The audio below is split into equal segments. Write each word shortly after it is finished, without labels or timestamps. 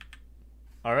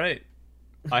All right.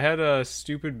 I had a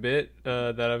stupid bit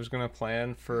that I was gonna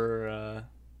plan for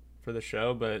the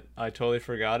show, but I totally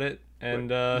forgot it. Wait,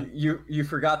 And you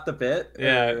forgot the bit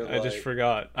yeah, or I just like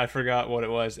forgot. I forgot what it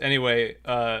was. Anyway,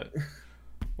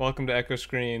 welcome to Echo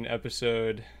Screen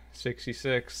episode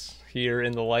 66. Here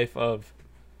in the life of,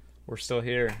 we're still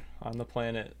here on the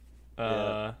planet. yeah.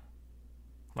 Uh,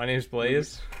 my name's We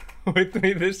Blaze. With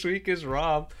me this week is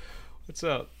Rob. What's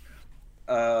up?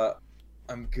 uh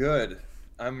I'm good.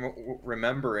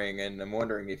 Remembering and I'm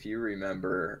wondering if you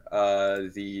remember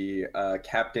the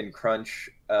Captain Crunch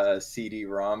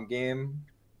CD-ROM game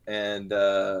and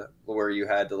where you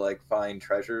had to like find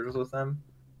treasures with them.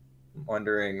 I'm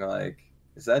wondering like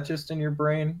is that just in your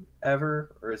brain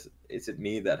ever or is it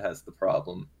me that has the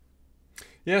problem?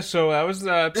 Yeah, so that was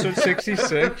episode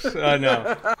 66.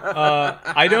 No.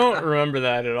 I don't remember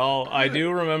that at all. I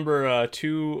do remember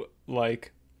two,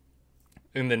 like,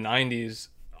 in the 90s,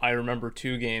 I remember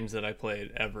two games that I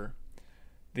played ever.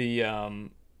 The,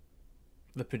 um,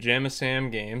 the Pajama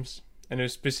Sam games, and it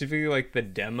was specifically, like, the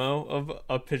demo of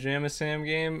a Pajama Sam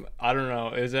game. I don't know.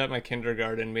 It was at my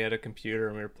kindergarten. We had a computer,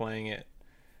 and we were playing it.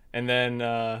 And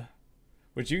then,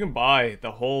 which you can buy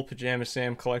the whole Pajama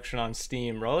Sam collection on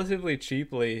Steam relatively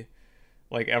cheaply,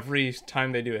 like every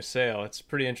time they do a sale. It's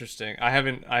pretty interesting. I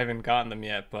haven't gotten them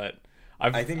yet, but I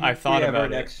I've think we thought have our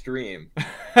about it. next stream.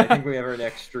 I think we have our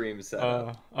next stream set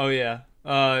up. Oh yeah.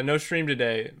 No stream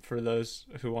today for those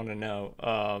who want to know.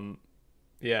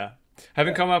 Yeah.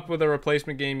 Haven't Yeah. come up with a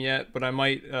replacement game yet, but I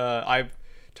might. I've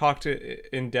talked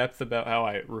in depth about how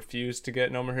I refuse to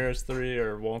get No More Heroes 3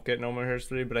 or won't get No More Heroes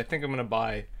 3, but I think I'm gonna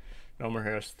buy No More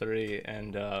Heroes 3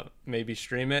 and maybe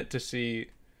stream it to see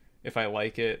if I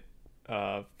like it.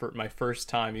 For my first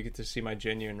time, you get to see my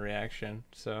genuine reaction.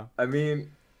 So, I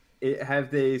mean,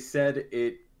 have they said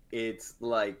it's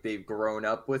like they've grown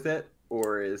up with it,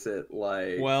 or is it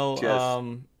like well, just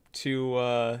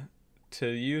to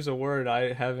use a word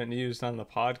I haven't used on the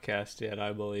podcast yet,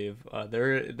 I believe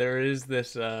there is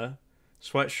this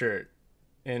sweatshirt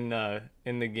in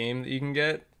the game that you can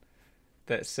get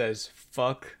that says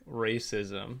 "fuck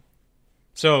racism."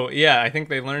 So yeah, I think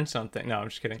they learned something. No, I'm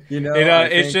just kidding. I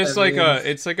It's think just that like a means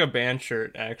it's like a band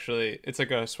shirt actually. It's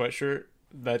like a sweatshirt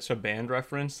that's a band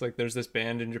reference. Like there's this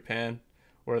band in Japan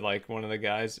where like one of the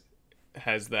guys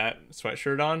has that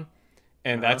sweatshirt on,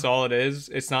 and that's uh-huh. all it is.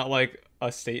 It's not like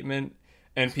a statement.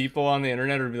 And people on the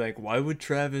internet would be like, "Why would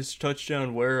Travis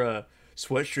Touchdown wear a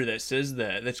sweatshirt that says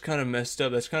that? That's kind of messed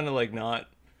up. That's kind of like not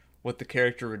what the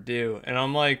character would do." And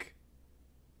I'm like,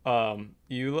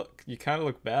 you kind of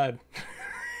look bad.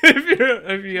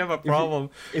 If you have a If you problem,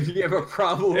 if you have a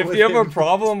problem if with you have a him,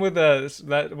 problem with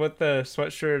that what the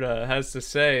sweatshirt has to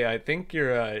say, I think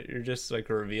you're just like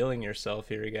revealing yourself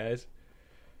here, guys.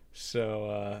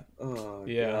 So oh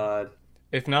yeah, God,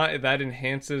 if not, that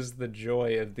enhances the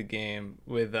joy of the game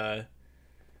with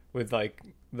like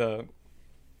the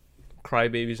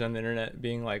crybabies on the internet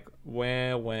being like,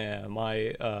 wah wah,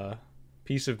 my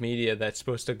piece of media that's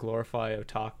supposed to glorify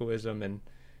otakuism and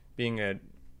being a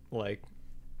like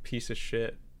piece of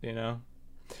shit, you know.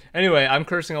 Anyway, I'm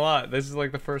cursing a lot. This is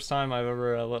like the first time I've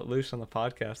ever let loose on the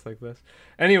podcast like this.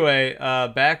 Anyway,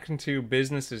 back into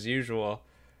business as usual.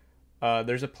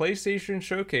 There's a PlayStation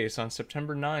showcase on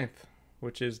September 9th,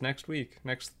 which is next week,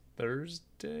 next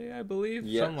Thursday, I believe,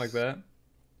 something like yes, that.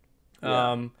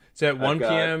 yeah, It's at I've 1 got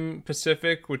p.m.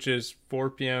 Pacific, which is 4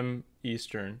 p.m.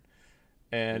 Eastern,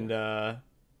 yeah. and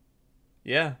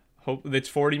yeah, hope it's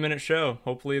 40-minute show.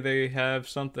 Hopefully they have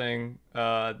something.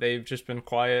 They've just been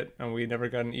quiet, and we never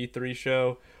got an E3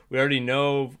 show. We already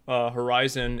know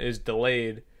Horizon is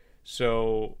delayed,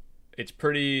 so it's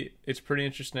pretty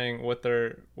interesting what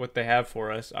they have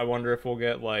for us. I wonder if we'll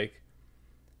get like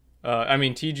I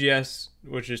mean TGS,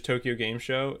 which is Tokyo Game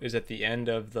Show, is at the end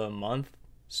of the month,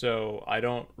 so I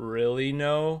don't really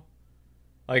know.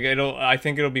 Like I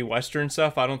think it'll be Western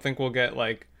stuff. I don't think we'll get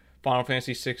like Final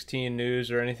Fantasy 16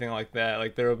 news or anything like that.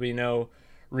 Like there will be no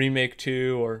remake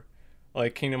 2 or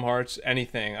like Kingdom Hearts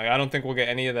anything. Like, I don't think we'll get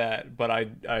any of that. But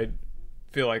I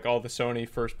feel like all the Sony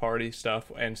first party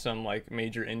stuff and some like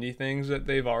major indie things that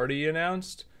they've already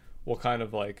announced will kind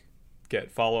of like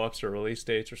get follow ups or release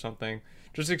dates or something.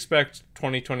 Just expect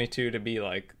 2022 to be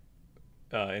like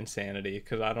insanity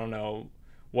because I don't know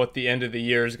what the end of the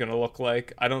year is going to look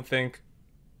like.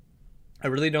 I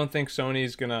really don't think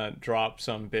Sony's gonna drop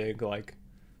some big like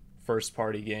first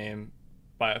party game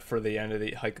by for the end of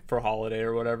the like for holiday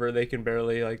or whatever. They can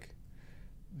barely like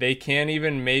they can't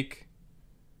even make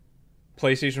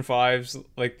PlayStation 5s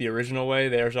like the original way.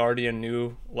 There's already a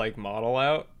new like model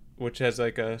out which has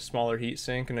like a smaller heat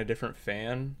sink and a different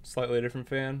fan, slightly different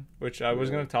fan, which I was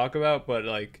Yeah. gonna talk about, but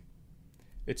like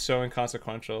it's so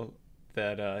inconsequential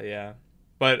that yeah.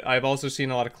 But I've also seen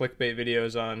a lot of clickbait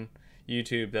videos on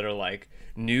YouTube that are like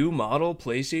new model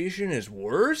PlayStation is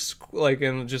worse, like,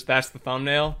 and just that's the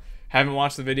thumbnail. Haven't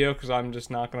watched the video because I'm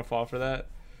just not gonna fall for that.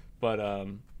 But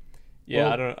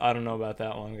yeah, Well, I don't know about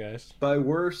that one, guys. by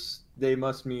worse, they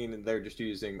must mean they're just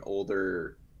using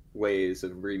older ways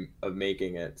of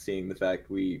making it, seeing the fact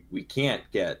we can't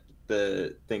get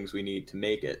the things we need to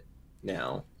make it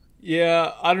now.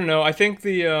 Yeah, I don't know. I think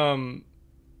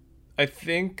I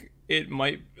think it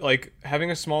might like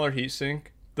having a smaller heatsink.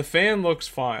 The fan looks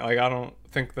fine. Like I don't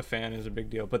think the fan is a big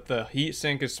deal, but the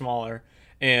heatsink is smaller.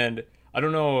 And I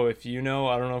don't know if you know.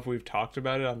 I don't know if we've talked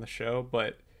about it on the show,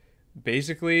 but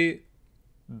basically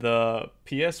the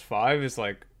PS5 is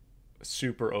like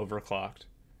super overclocked.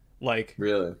 Like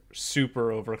Really? super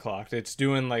overclocked. It's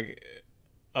doing like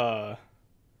uh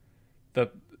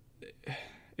the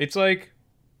it's like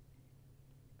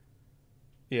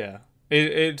yeah.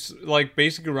 It's like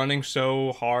basically running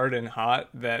so hard and hot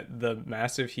that the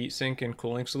massive heatsink and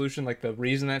cooling solution, like the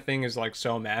reason that thing is like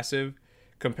so massive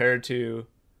compared to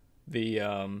the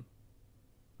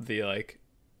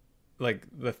like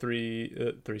the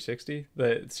 360,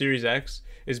 the Series X,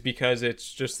 is because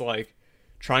it's just like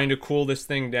trying to cool this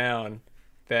thing down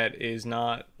that is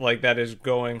not like that is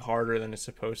going harder than it's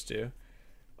supposed to.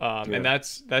 And Yeah.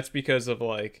 that's because of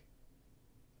like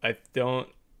I don't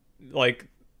like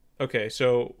okay,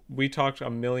 so we talked a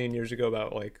million years ago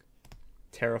about like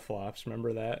teraflops.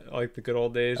 Remember that? Like the good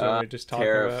old days when we were just talking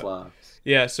about. Teraflops.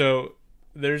 Yeah, so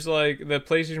there's like the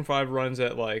PlayStation 5 runs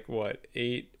at like what,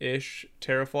 8-ish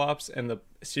teraflops, and the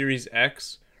Series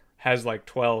X has like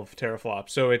 12 teraflops.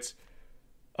 So it's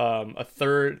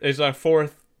it's a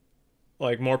fourth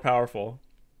like more powerful.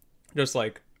 Just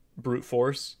like brute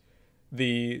force.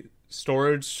 The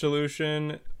storage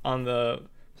solution on the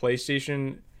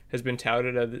PlayStation has been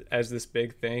touted as this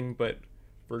big thing, but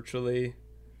virtually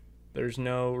there's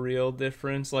no real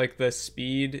difference. Like the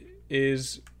speed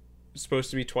is supposed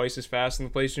to be twice as fast in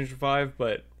the PlayStation 5,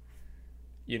 but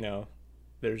you know,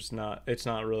 it's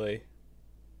not really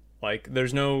like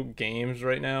there's no games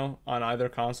right now on either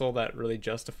console that really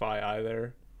justify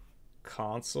either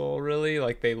console really.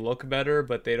 Like they look better,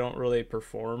 but they don't really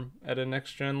perform at a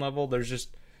next gen level. There's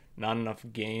just not enough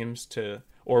games to,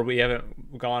 or we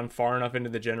haven't gone far enough into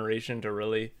the generation to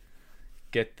really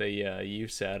get the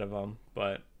use out of them.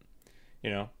 But you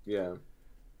know, Yeah.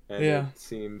 And yeah. it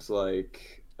seems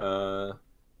like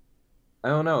I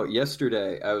don't know.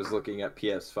 Yesterday I was looking at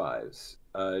PS5s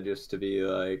just to be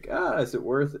like, is it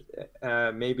worth it?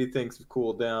 Maybe things have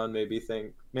cooled down.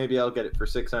 Maybe I'll get it for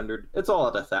 600. It's all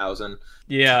at 1,000.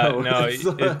 Yeah, So no, it's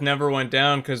it never went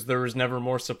down because there was never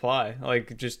more supply.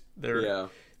 Like, just there, yeah,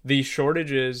 the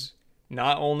shortages,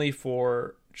 not only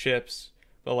for chips,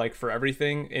 but like for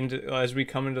everything. Into as we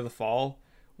come into the fall,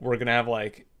 we're gonna have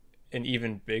like an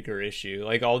even bigger issue.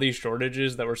 Like all these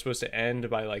shortages that were supposed to end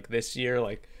by like this year,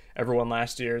 like everyone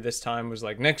last year this time was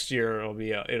like next year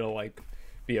it'll like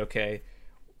be okay.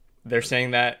 They're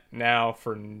saying that now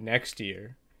for next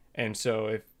year, and so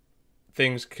if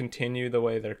things continue the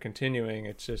way they're continuing,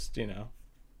 it's just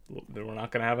we're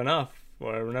not gonna have enough.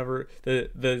 We're never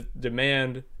the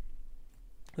demand,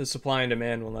 the supply and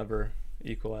demand will never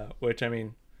equal out. Which I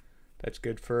mean, that's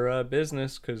good for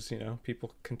business because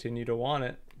people continue to want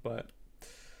it, but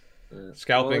yeah. Well,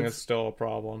 scalping is it's still a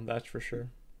problem. That's for sure.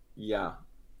 yeah,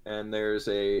 and there's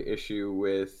a issue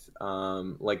with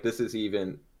like this is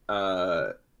even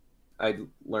I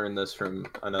learned this from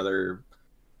another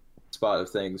spot of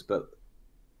things, but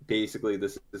basically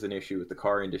this is an issue with the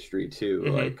car industry too,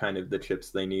 Mm-hmm. like kind of the chips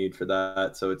they need for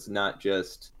that. So it's not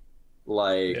just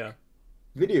like Yeah.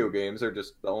 video games are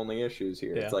just the only issues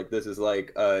here. It's Yeah. like this is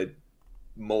like a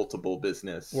multiple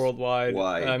business Worldwide. I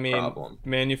wide mean, problem.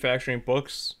 manufacturing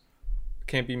books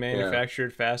can't be Yeah.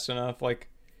 manufactured fast enough. Like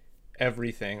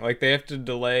everything. Like they have to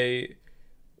delay.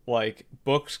 Like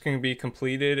books can be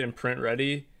completed and print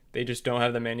ready. They just don't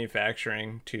have the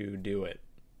manufacturing to do it,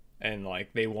 and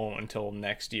like they won't until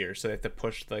next year. So they have to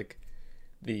push like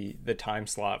the time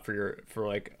slot for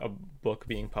like a book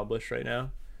being published right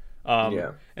now.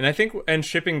 Yeah. And I think and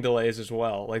shipping delays as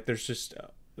well. Like there's just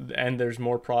and there's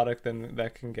more product than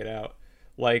that can get out.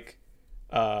 Like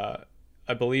uh,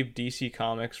 I believe DC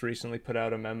Comics recently put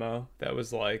out a memo that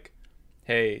was like,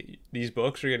 "Hey, these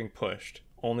books are getting pushed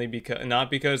only because not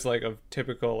because like of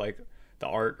typical like the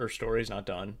art or story's not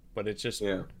done, but it's just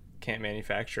Yeah. can't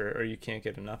manufacture or you can't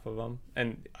get enough of them."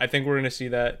 And I think we're going to see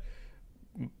that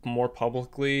more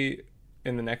publicly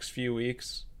in the next few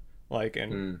weeks. like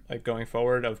and Mm. like going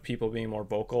forward of people being more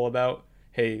vocal about,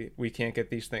 hey, we can't get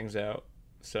these things out.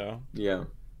 So Yeah.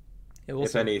 yeah, we'll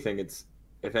If see. anything,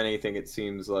 it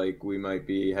seems like we might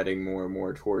be heading more and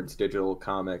more towards digital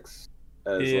comics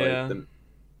as like Yeah.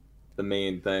 the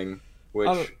main thing,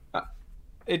 Um, which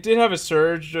it did have a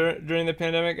surge during the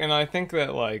pandemic, and I think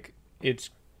that like it's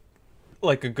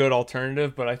like a good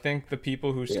alternative, but I think the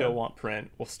people who yeah, still want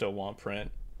print will still want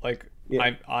print. Like yeah,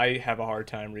 I have a hard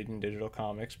time reading digital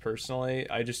comics personally.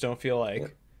 I just don't feel yeah.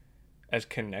 like as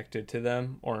connected to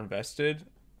them or invested.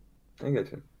 I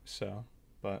get you. So,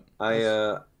 but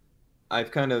I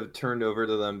I've kind of turned over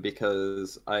to them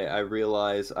because I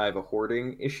realize I have a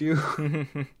hoarding issue.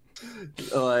 mhm.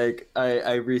 Like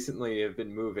I recently have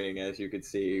been moving, as you could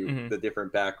see, the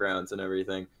different backgrounds and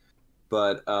everything.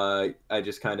 But I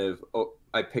just kind of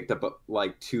I picked up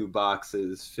like two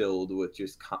boxes filled with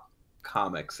just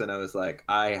comics, and I was like,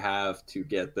 I have to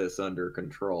get this under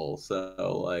control.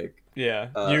 So like, Yeah,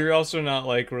 uh, you're also not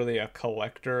like really a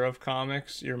collector of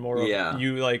comics. You're more of yeah,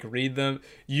 you like read them.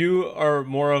 You are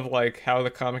more of like how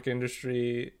the comic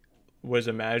industry was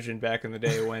imagined back in the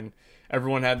day when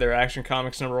everyone had their Action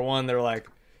Comics #1. They're like,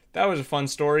 that was a fun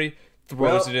story.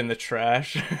 Throws it well, in the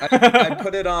trash. I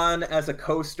put it on as a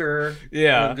coaster,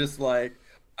 and I'm Yeah, just like,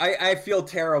 I feel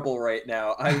terrible right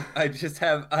now. I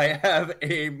have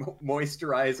a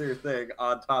moisturizer thing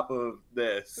on top of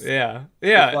this, yeah, the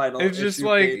yeah. final It's just issue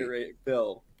like Gatorade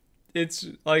fill. it's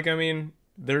like I mean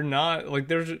they're not like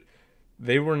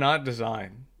they were not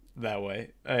designed that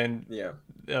way, and Yeah,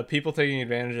 people taking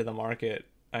advantage of the market.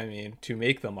 I mean, to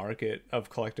make the market of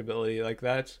collectability like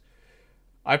that.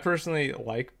 I personally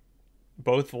like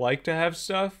to have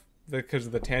stuff because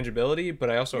of the tangibility, but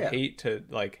I also yeah. hate to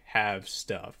like have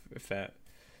stuff if that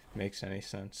makes any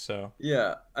sense. So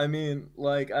Yeah, I mean,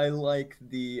 like I like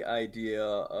the idea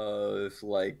of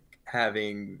like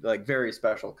having like very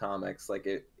special comics. Like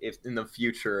if in the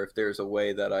future, if there's a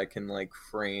way that I can like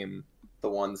frame the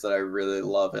ones that I really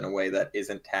love in a way that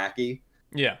isn't tacky,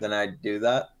 yeah, then I'd do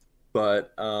that.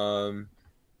 But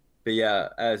but yeah,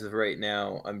 as of right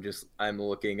now, I'm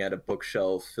looking at a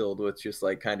bookshelf filled with just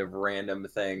like kind of random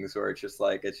things where it's just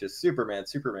Superman,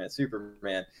 Superman,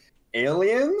 Superman,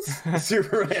 aliens,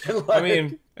 Superman, I mean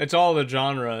like it's all the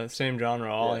genre, same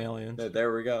genre, all yeah, aliens.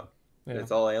 there we go. Yeah,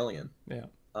 It's all alien. yeah.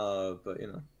 But you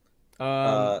know, Um,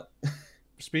 uh,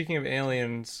 speaking of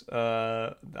aliens,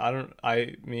 I don't.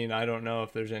 I mean, I don't know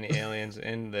if there's any aliens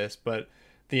in this, but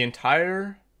the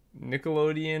entire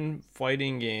Nickelodeon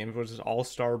fighting game, which is All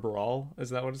Star Brawl, is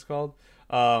that what it's called?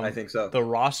 I think so. The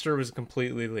roster was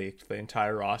completely leaked. The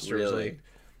entire roster was Really? leaked,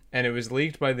 and it was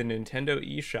leaked by the Nintendo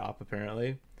eShop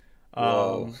apparently.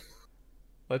 Whoa. Um,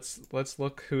 let's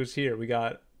look who's here. We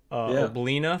got Yeah.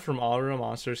 Oblina from All Real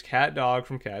Monsters, Cat Dog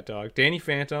from Cat Dog, Danny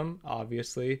Phantom,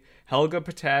 obviously, Helga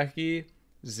Pataki,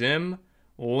 Zim,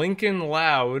 Lincoln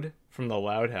Loud from the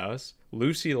Loud House,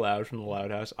 Lucy Loud from the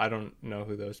Loud House. I don't know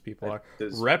who those people are.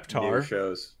 Those new Reptar,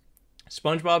 shows.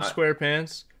 SpongeBob I,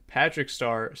 SquarePants, Patrick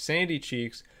Star, Sandy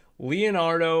Cheeks,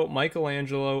 Leonardo,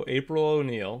 Michelangelo, April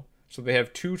O'Neil. So they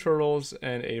have two turtles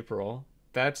and April.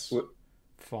 That's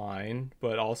fine,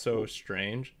 but also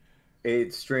strange.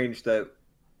 it's strange that.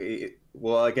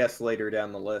 Well, I guess later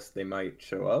down the list they might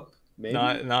show up. Maybe.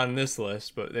 Not in this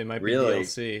list, but they might be Really?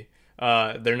 DLC.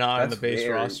 They're not on the That's base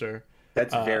very. roster.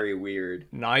 That's Uh, very weird.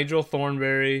 Nigel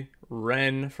Thornberry,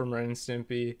 Ren from Ren and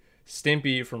Stimpy,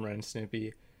 Stimpy from Ren and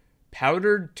Stimpy,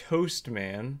 Powdered Toast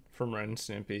Man from Ren and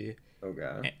Stimpy,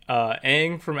 Okay.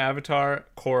 Aang from Avatar,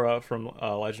 Korra from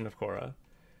Legend of Korra.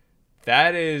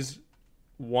 That is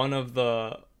one of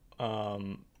the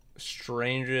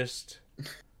strangest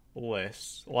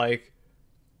lists. Like,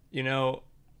 you know,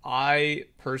 I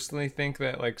personally think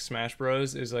that like Smash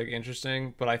Bros is like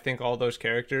interesting, but I think all those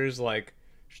characters like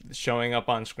showing up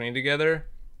on screen together,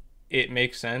 it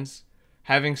makes sense.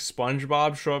 Having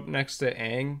SpongeBob show up next to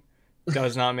Aang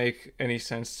does not make any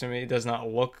sense to me. It does not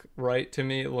look right to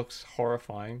me. It looks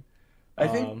horrifying. I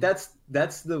think Um,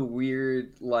 that's the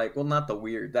weird, like, well, not the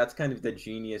weird. That's kind of the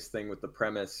genius thing with the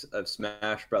premise of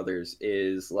Smash Brothers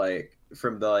is like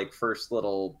from the like first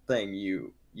little thing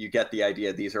you get the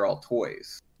idea these are all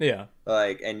toys. yeah,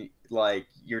 Like and like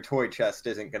your toy chest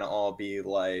isn't gonna all be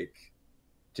like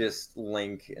just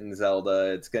Link and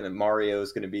Zelda. It's gonna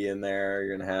Mario's gonna be in there.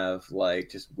 You're gonna have like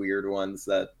just weird ones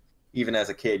that even as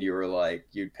a kid you were like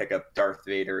you'd pick up Darth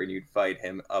Vader and you'd fight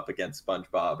him up against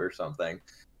SpongeBob or something.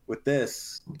 With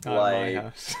this, not in my like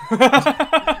house.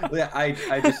 yeah,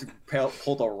 I just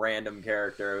pulled a random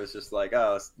character. It was just like,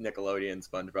 oh, it's Nickelodeon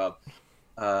SpongeBob.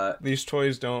 These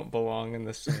toys don't belong in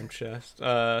the same chest.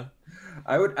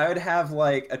 I would have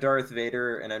like a Darth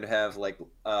Vader, and I'd have like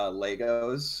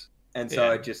Legos. And so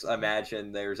I Yeah. just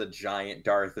imagine there's a giant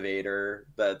Darth Vader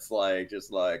that's like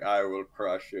just like I will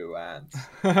crush you, ants.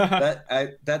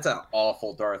 That's an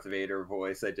awful Darth Vader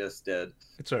voice I just did.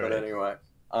 It's all But right. anyway,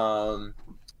 um,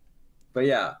 but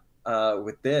yeah,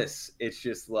 with this, it's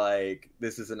just like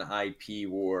this is an IP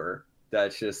war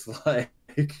that's just like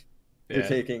they're Yeah.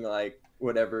 taking like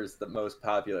whatever's the most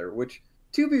popular. Which,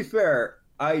 to be fair,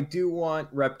 I do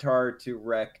want Reptar to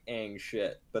wreck Aang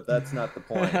shit, but that's not the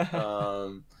point.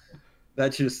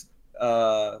 That's just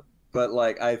but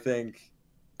like I think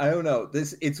I don't know.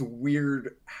 This it's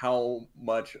weird how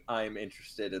much I'm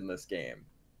interested in this game.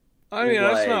 I mean,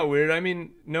 that's not Like weird. I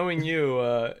mean, knowing you,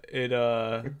 it's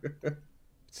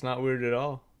not weird at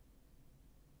all.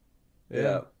 Yeah.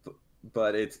 yeah,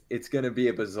 but it's going to be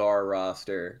a bizarre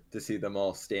roster to see them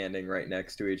all standing right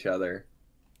next to each other.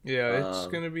 Yeah, it's Um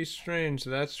gonna be strange,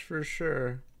 that's for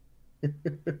sure.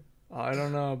 I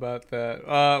don't know about that.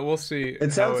 We'll see it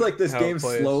how sounds it like this how it game's plays.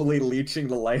 slowly leeching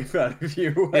the life out of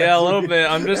you Yeah, a as little we bit.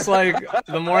 I'm just like,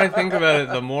 the more I think about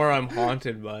it, the more I'm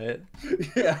haunted by it.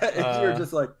 yeah, and you're Uh,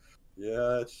 just like,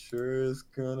 yeah, it sure is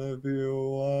gonna be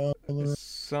a it's while.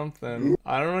 something.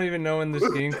 I don't even know when this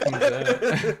game comes out.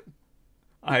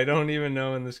 I don't even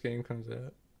know when this game comes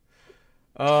out.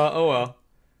 Oh well.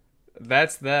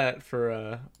 That's that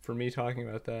for me talking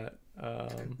about that.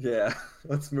 Yeah,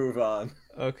 let's move on.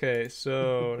 Okay,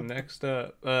 so next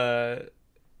up,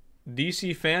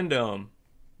 DC Fandom.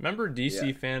 Remember Yeah.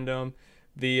 DC Fandom?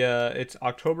 The it's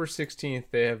October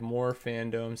 16th. They have more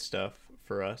fandom stuff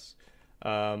for us.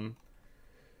 Um,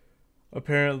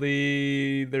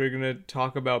 apparently they're gonna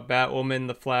talk about Batwoman,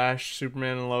 The Flash,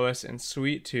 Superman and Lois, and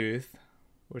Sweet Tooth,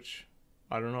 which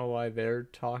I don't know why they're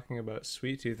talking about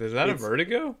Sweet Tooth. Is that a It's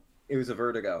Vertigo? it was a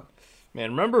Vertigo.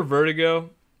 Man, remember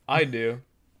Vertigo? I do.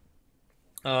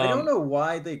 I don't Um, know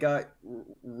why they got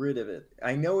rid of it.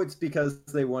 I know it's because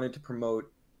they wanted to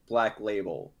promote Black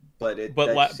Label, but it but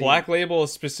that seemed Black Label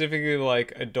is specifically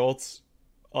like adults,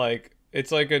 like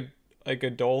it's like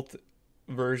adult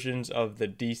versions of the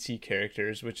DC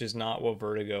characters, which is not what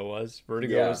Vertigo was.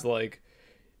 Vertigo was yeah, like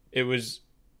it was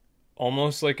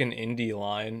almost like an indie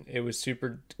line. It was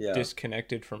super yeah,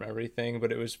 disconnected from everything,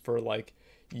 but it was for like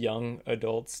young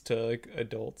adults to like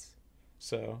adults.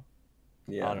 So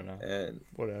I yeah. don't know, And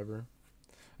whatever.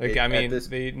 Like it I at mean, this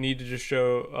they need to just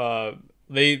show.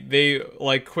 They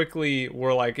like quickly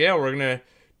were like, yeah, we're gonna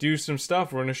do some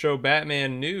stuff. We're gonna show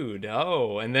Batman nude.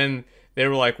 Oh, and then they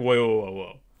were like, whoa, whoa, whoa,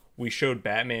 whoa. We showed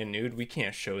Batman nude. We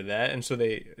can't show that, and so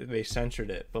they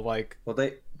censored it. But like, well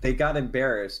they got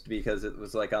embarrassed because it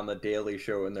was like on the Daily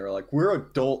Show, and they were like, "We're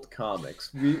adult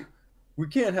comics. We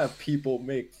can't have people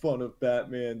make fun of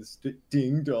Batman's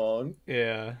ding dong."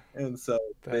 yeah, And so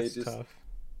they that's just tough.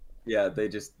 yeah, they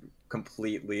just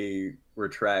completely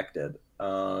retracted.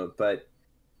 But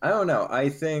I don't know. I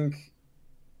think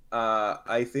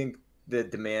the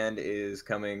demand is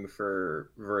coming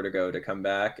for Vertigo to come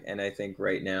back, and I think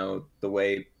right now the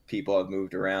way people have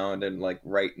moved around, and like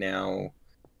right now,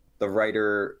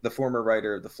 the former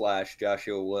writer of the Flash,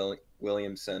 Joshua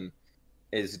Williamson,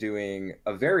 is doing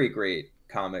a very great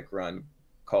comic run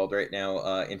called right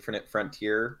now Infinite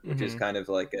Frontier, which is Mm-hmm. kind of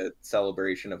like a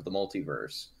celebration of the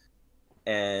multiverse.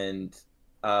 And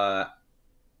uh,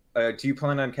 do you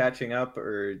plan on catching up,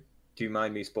 or do you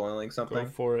mind me spoiling Go something?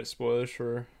 for it. Spoilers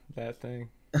for that thing.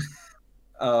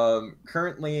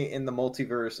 Currently in the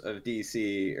multiverse of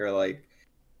DC, or like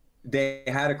they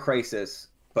had a crisis,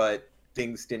 but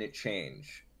things didn't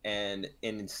change, and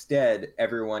instead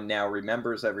everyone now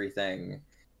remembers everything,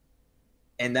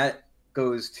 and that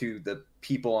goes to the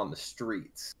people on the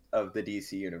streets of the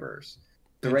DC universe.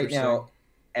 So right Interesting. now,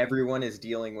 everyone is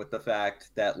dealing with the fact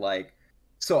that like,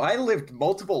 so I lived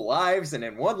multiple lives, and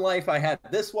in one life I had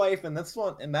this wife and this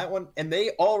one and that one, and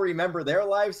they all remember their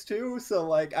lives too. So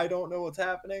like, I don't know what's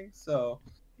happening. So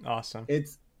Awesome.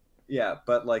 it's yeah,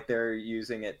 but like they're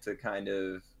using it to kind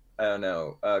of I don't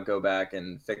know, go back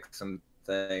and fix some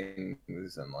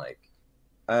things, and like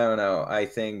I don't know. I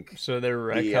think So they're the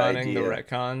retconning the idea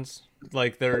retcons.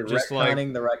 Like they're they're just like,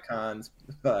 retconning the retcons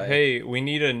by hey, we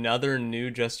need another new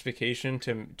justification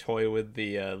to toy with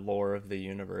the lore of the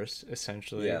universe,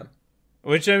 essentially. yeah,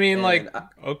 Which I mean, and like,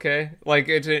 okay, like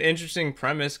it's an interesting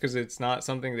premise because it's not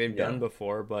something they've yeah, done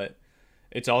before, but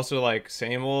it's also like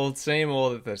same old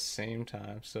at the same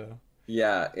time. So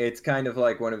yeah. It's kind of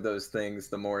like one of those things.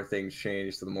 The more things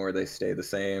change, the more they stay the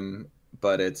same.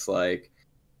 But it's like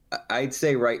I'd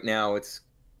say right now it's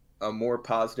a more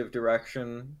positive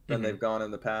direction than hmm they've gone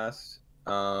in the past.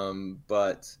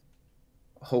 But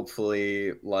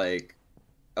hopefully like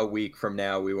a week from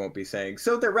now we won't be saying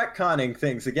so they're retconning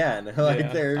things again. Like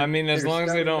Yeah, I mean, as they're long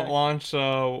as they starting don't back launch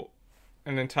an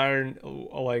entire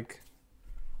like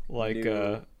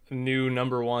new. new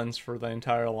number ones for the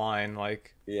entire line,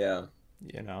 like Yeah,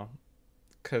 you know,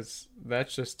 because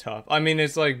that's just tough. I mean,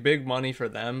 it's like big money for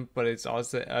them, but it's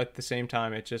also at the same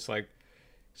time it's just like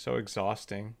so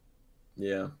exhausting.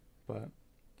 yeah, But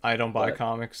I don't buy but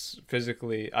comics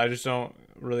physically. I just don't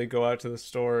really go out to the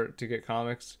store to get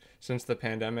comics since the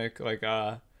pandemic. Like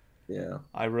yeah.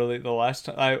 I really the last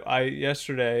time I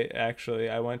yesterday actually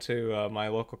I went to my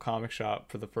local comic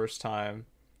shop for the first time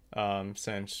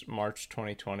since March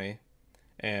 2020,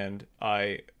 and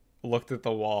I looked at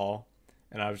the wall,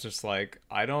 and I was just like,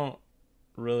 I don't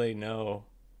really know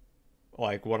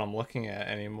like what I'm looking at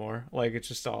anymore. Like it's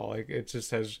just all like it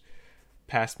just has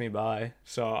passed me by.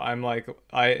 So I'm like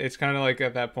I it's kind of like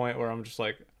at that point where I'm just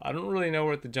like I don't really know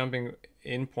what the jumping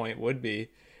in point would be.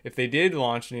 If they did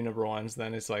launch new number ones,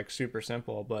 then it's like super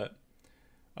simple. But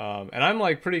and I'm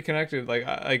like pretty connected. Like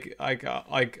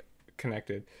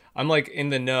connected. I'm like in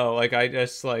the know. Like I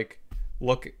just like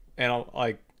look and I'm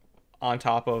like on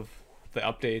top of the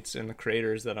updates and the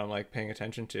creators that I'm like paying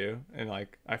attention to, and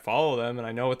like I follow them and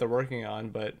I know what they're working on.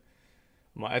 But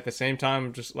at the same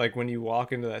time, just like when you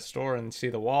walk into that store and see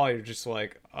the wall, you're just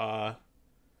like,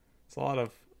 it's a lot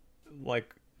of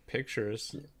like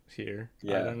pictures here.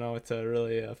 I Yeah. don't know what to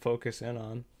really focus in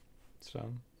on.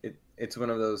 So It's one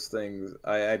of those things.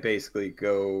 I basically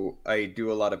I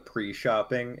do a lot of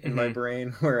pre-shopping in my hmm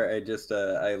brain where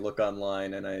I look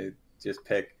online and I just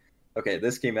pick, okay,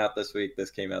 this came out this week,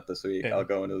 this came out this week. yeah, I'll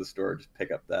go into the store, just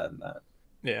pick up that and that.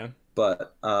 yeah,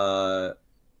 But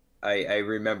I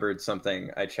remembered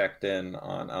something I checked in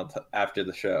on after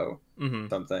the show, hmm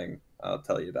something I'll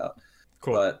tell you about.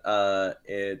 cool. But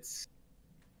it's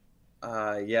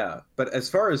yeah. But as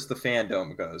far as the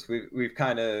fandom goes, we've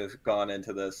kind of gone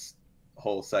into this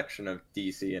whole section of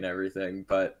DC and everything.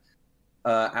 But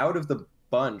out of the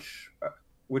bunch,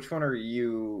 which one are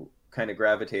you kind of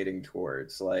gravitating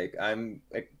towards? Like, I'm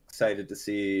excited to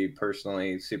see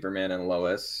personally Superman and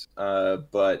Lois.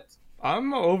 But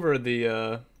I'm over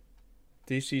the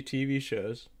DC TV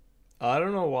shows. I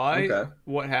don't know why. okay,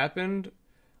 What happened?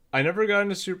 I never got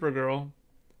into Supergirl.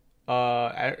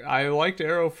 I liked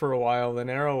Arrow for a while, then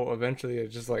Arrow eventually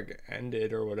just like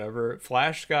ended or whatever.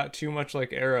 Flash got too much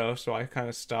like Arrow, so I kind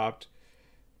of stopped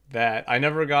that. I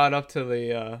never got up to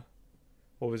the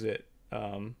what was it?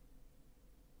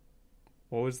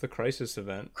 What was the Crisis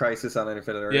event? Crisis on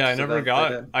Infinite Yeah, Earths event they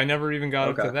did. I never even got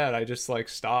up to Okay, that. I just like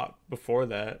stopped before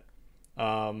that.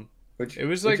 Um, it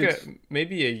was which like a is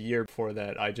maybe a year before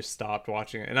that. I just stopped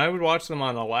watching it, and I would watch them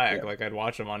on a lag. yeah, Like I'd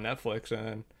watch them on Netflix, and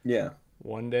then yeah.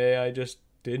 one day I just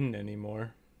didn't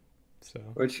anymore. So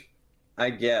Which I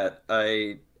get.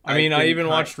 I mean, I've I been even kind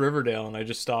watched Riverdale, and I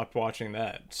just stopped watching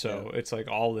that. yeah, So it's like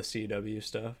all the CW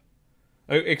stuff,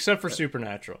 except for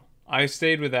Supernatural. I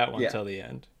stayed with that one yeah, till the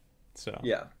end. So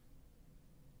yeah.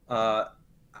 Uh,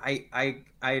 I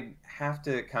have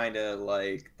to kind of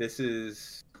like this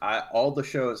is all the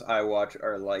shows I watch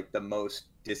are like the most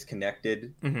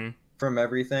disconnected hmm from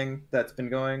everything that's been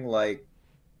going. Like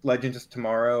Legends of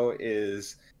Tomorrow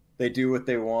is they do what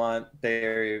they want.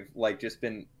 They've like just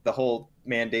been the whole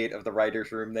mandate of the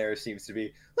writers' room there seems to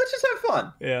be let's just have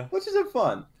fun. yeah, Let's just have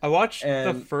fun. I watched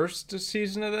the And first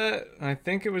season of that, and I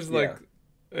think it was yeah, like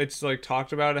it's like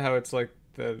talked about how it's like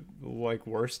the like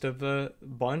worst of the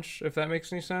bunch, if that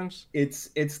makes any sense.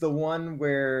 it's the one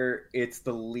where it's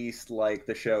the least like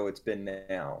the show it's been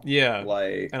now. Yeah,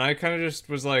 Like and I kind of just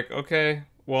was like, okay,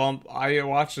 well, I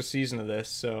watched a season of this,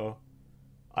 so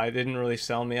I didn't really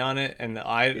sell me on it, and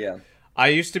yeah, I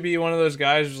used to be one of those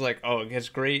guys who's like, oh, it gets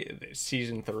great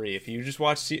season three. If you just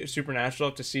watch Supernatural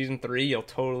up to season three, you'll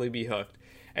totally be hooked.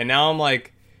 And now I'm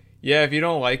like, yeah, if you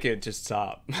don't like it, just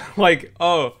stop. Like,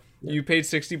 oh, yeah, you paid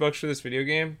 $60 for this video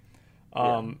game.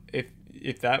 yeah.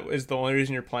 If that is the only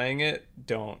reason you're playing it,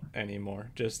 don't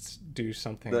anymore. Just do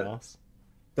something The else.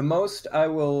 the most I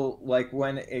will like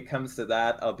when it comes to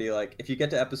that, I'll be like, if you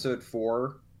get to episode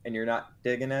 4 and you're not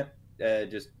digging it,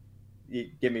 just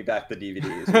give me back the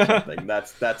DVDs or something.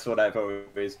 That's what I've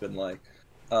always been like.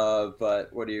 But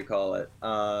what do you call it?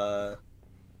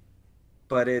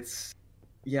 But it's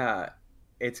yeah,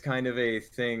 it's kind of a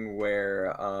thing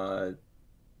where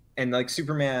and like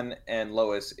Superman and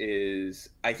Lois is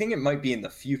I think it might be in the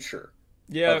future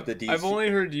Yeah, of the I've DC only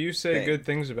heard you say thing. good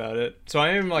things about it, so I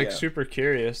am like Yeah. super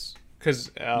curious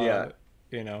because Yeah.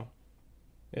 you know,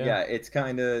 yeah, Yeah, it's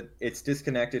kind of it's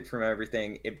disconnected from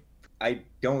everything. I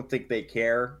don't think they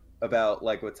care about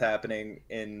like what's happening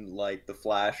in like the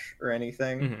Flash or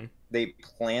anything. Mm-hmm. They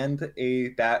planned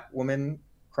a Batwoman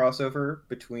crossover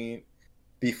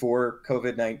before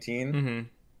COVID-19, Mm-hmm.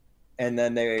 and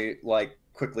then they like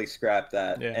quickly scrapped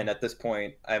that. Yeah. And at this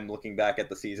point, I'm looking back at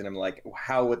the season, I'm like,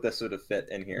 how would this sort of fit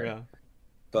in here? Yeah.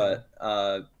 Yeah. But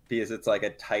because it's like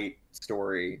a tight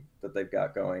story that they've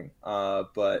got going.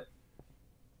 But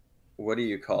what do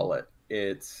you call it?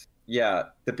 It's yeah.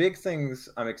 The big things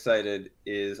I'm excited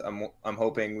is I'm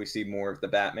hoping we see more of the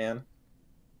Batman.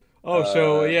 Oh,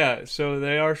 so Uh, yeah, so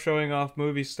they are showing off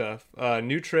movie stuff.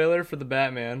 New trailer for the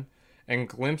Batman and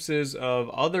glimpses of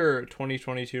other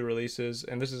 2022 releases.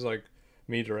 And this is like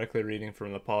me directly reading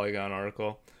from the Polygon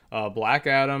article. Black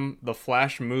Adam, the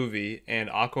Flash movie, and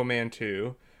Aquaman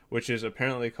 2, which is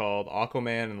apparently called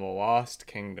Aquaman and the Lost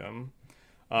Kingdom.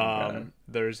 okay.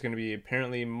 There's going to be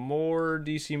apparently more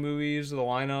DC movies, the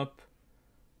lineup.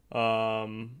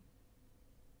 Um,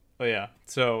 Oh yeah.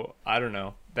 So I don't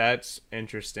know. That's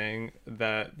interesting.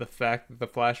 That the fact that the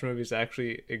Flash movies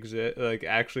actually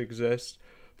exist.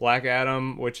 Black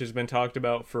Adam, which has been talked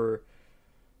about for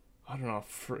I don't know,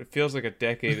 it feels like a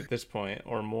decade at this point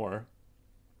or more.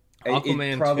 It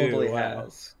Aquaman 2, probably wow.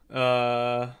 has.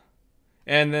 Uh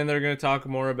and then they're going to talk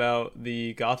more about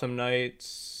the Gotham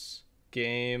Knights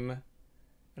game,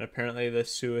 and apparently the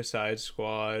Suicide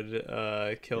Squad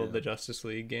killed Yeah. the Justice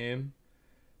League game,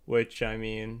 which I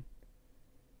mean,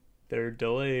 they're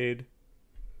delayed.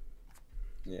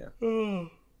 Yeah. Oh,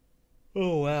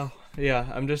 oh wow. Yeah,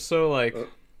 I'm just so like, Well,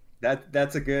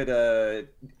 that's a good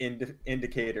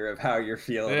indicator of how you're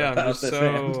feeling yeah, I'm about just this so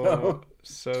fandom.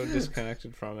 so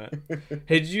disconnected from it.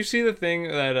 Hey, did you see the thing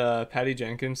that Patty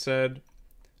Jenkins said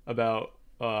about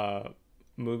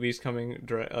movies coming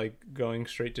direct, like going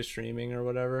straight to streaming or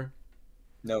whatever?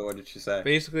 No, what did she say?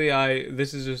 Basically, I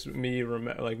this is just me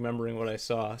like remembering what I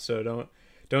saw, so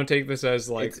don't take this as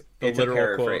like the It's a literal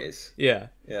quote. paraphrase. Yeah,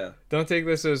 Yeah. don't take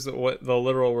this as what the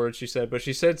literal words she said, but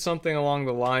she said something along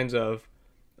the lines of,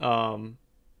 um,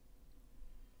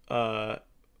 uh,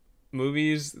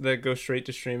 movies that go straight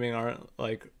to streaming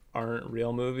aren't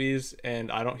real movies,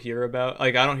 and I don't hear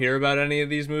about any of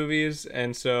these movies,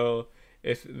 and so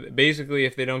if basically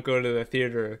if they don't go to the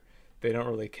theater, they don't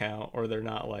really count, or they're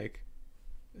not like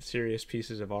serious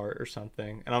pieces of art or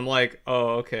something. And I'm like,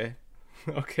 oh, okay.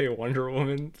 Okay, Wonder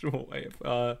Woman,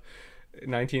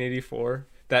 1984,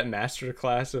 that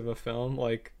masterclass of a film,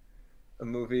 like, A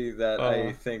movie that uh,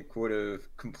 I think would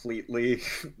have completely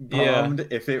yeah, bombed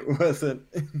if it wasn't.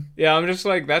 yeah. I'm just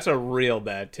like, that's a real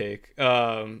bad take.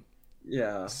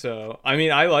 Yeah. So I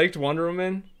mean, I liked Wonder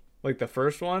Woman, like the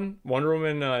first one. Wonder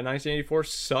Woman 1984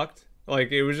 sucked.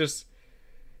 Like it was just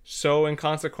so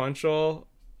inconsequential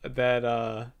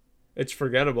that it's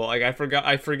forgettable. Like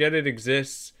I forget it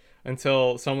exists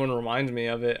until someone reminds me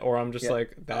of it, or I'm just Yeah.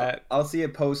 like I'll, that. I'll see a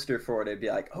poster for it and be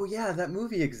like, oh, yeah, that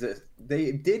movie exists.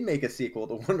 They did make a sequel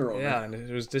to Wonder Woman. Yeah, and it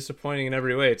was disappointing in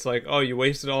every way. It's like, oh, you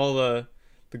wasted all the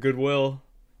goodwill.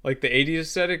 Like the '80s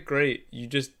aesthetic, great. You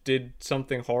just did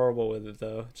something horrible with it,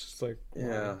 though. It's just like, why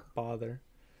Yeah. bother?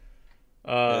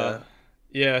 Uh,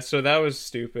 Yeah. yeah. So that was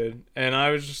stupid, and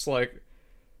I was just like,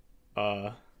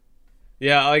 uh,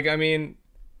 yeah. Like I mean,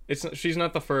 she's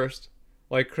not the first.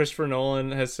 Like Christopher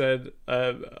Nolan has said,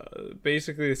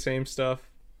 basically the same stuff.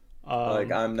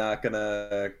 Like, Um, I'm not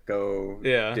gonna go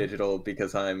yeah. digital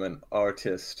because I'm an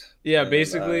artist Yeah, and I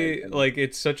basically, can. like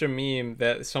it's such a meme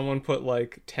that someone put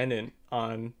like Tenant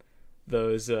on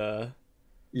those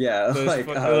Yeah, like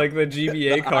like the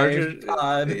GBA the cartridge.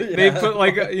 iPod. They Yeah. put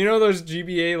like you know those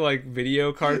GBA like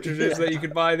video cartridges that you Yeah.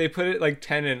 could buy. They put it like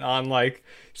Tenant on like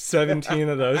 17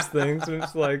 of those things, and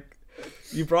it's like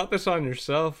you brought this on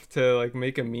yourself to like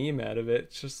make a meme out of it.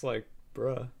 It's just like,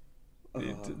 bruh,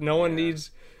 Oh, no one yeah.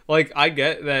 needs, like I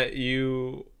get that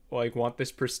you like want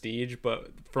this prestige,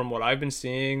 but from what I've been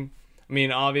seeing, I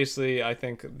mean obviously I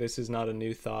think this is not a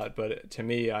new thought, but to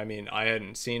me, I mean I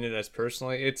hadn't seen it as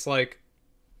personally. It's like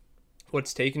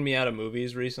what's taken me out of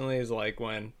movies recently is like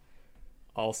when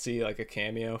I'll see like a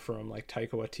cameo from like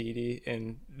Taika Waititi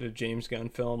in the James Gunn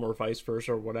film or vice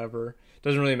versa or whatever.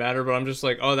 Doesn't really matter, but I'm just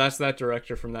like, oh, that's that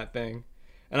director from that thing.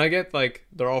 And I get like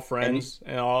they're all And friends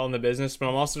and all in the business, but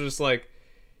I'm also just like,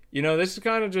 this is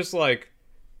kind of just like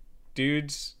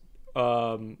dudes,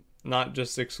 not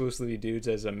just exclusively dudes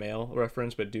as a male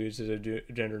reference, but dudes as a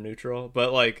gender neutral.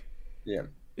 But like, yeah.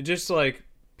 just like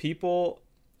people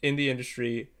in the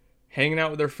industry hanging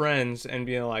out with their friends and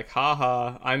being like,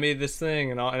 haha, I made this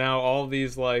thing, and now all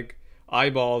these like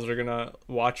eyeballs are gonna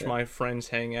watch Yeah. my friends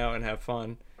hang out and have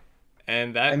fun.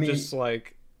 And I that mean, just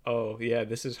like oh yeah,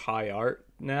 this is high art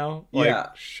now. Like, Yeah,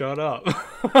 shut up.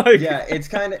 Like, yeah, it's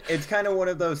kind of one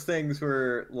of those things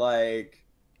where like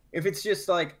if it's just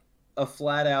like a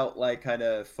flat out like kind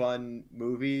of fun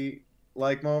movie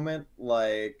like moment,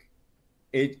 like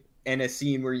it and a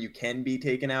scene where you can be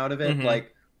taken out of it, mm-hmm.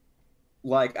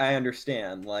 like I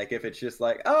understand. Like if it's just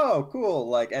like, oh, cool,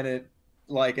 like and it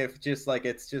like if just like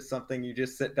it's just something you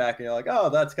just sit back and you're like, oh,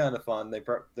 that's kind of fun.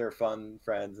 They're fun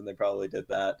friends and they probably did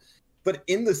that. But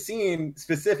in the scene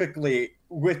specifically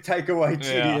with Taika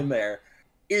Waititi Yeah. in there,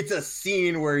 it's a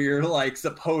scene where you're like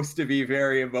supposed to be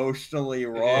very emotionally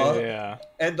raw, Yeah.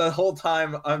 and the whole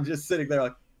time I'm just sitting there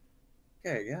like,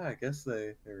 okay, yeah, I guess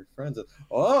they're friends.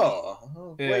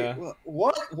 Oh, wait, Yeah.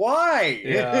 what? Why?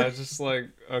 Yeah. I was just like,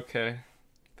 okay,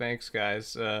 thanks,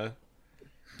 guys.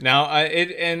 Now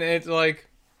it like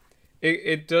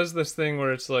it does this thing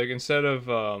where it's like instead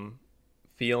of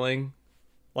feeling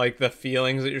like the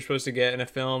feelings that you're supposed to get in a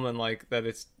film and like that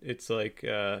it's like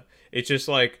it's just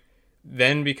like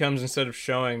then becomes instead of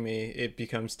showing me it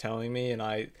becomes telling me and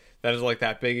I that is like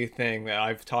that big thing that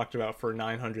I've talked about for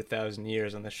 900,000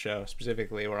 years on this show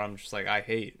specifically where I'm just like I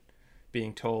hate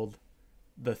being told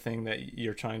the thing that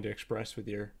you're trying to express with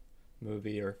your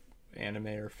movie or anime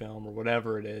or film or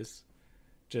whatever it is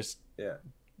just Yeah.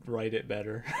 write it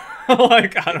better.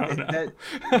 Like I don't That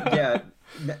know. yeah,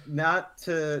 not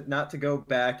to go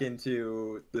back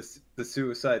into the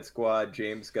Suicide Squad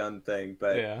James Gunn thing,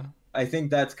 but Yeah. I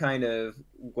think that's kind of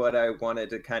what I wanted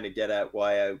to kind of get at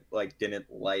why I like didn't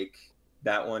like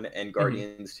that one and Hmm.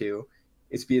 Guardians 2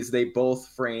 is because they both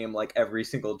frame like every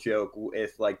single joke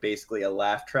with like basically a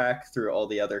laugh track through all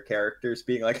the other characters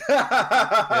being like ha, ha, ha,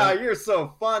 ha, ha, Yeah. you're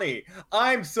so funny,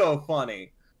 I'm so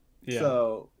funny. Yeah.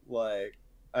 So like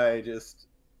I just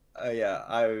yeah,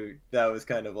 I that was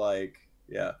kind of like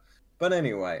yeah. But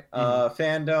anyway, Hmm.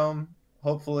 fandom,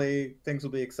 hopefully things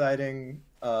will be exciting.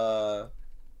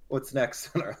 What's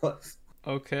next on our list?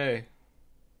 Okay.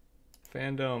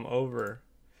 Fandom over.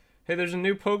 Hey, there's a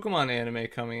new Pokemon anime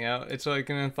coming out. It's like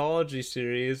an anthology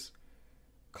series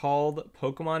called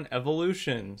Pokemon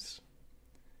Evolutions.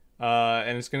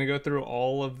 And it's going to go through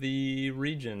all of the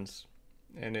regions.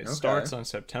 And it Okay. starts on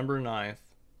September 9th. It's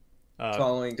Uh,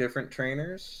 following different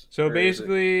trainers so or is it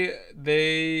basically,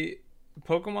 they.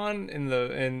 Pokemon in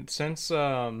the. And since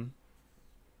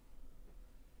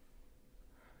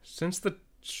the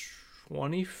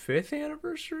 25th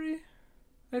anniversary,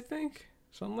 I think.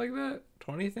 Something like that.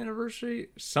 20th anniversary?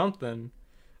 Something.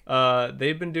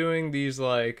 They've been doing these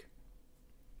like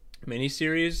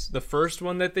miniseries. The first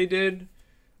one that they did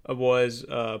was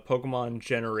Pokemon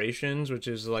Generations, which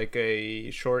is like a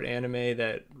short anime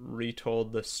that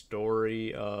retold the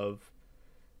story of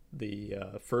the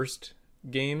first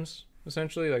games,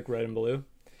 essentially, like Red and Blue.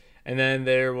 And then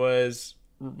there was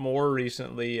more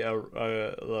recently a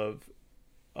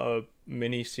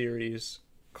mini series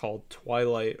called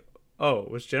Twilight. Oh,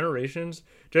 was Generations?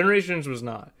 Generations was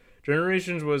not.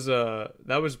 Generations was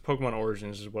that was Pokemon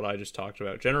Origins is what I just talked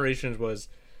about. Generations was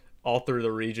all through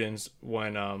the regions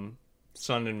when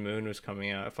Sun and Moon was coming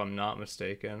out, if I'm not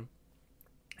mistaken.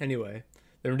 Anyway,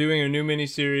 they're doing a new mini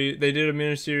series. They did a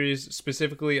mini series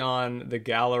specifically on the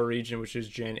Galar region, which is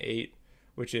Gen 8,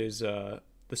 which is the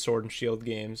Sword and Shield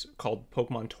games called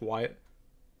Pokemon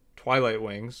Twilight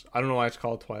Wings. I don't know why it's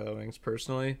called Twilight Wings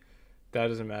personally. That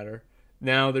doesn't matter.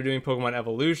 Now they're doing Pokemon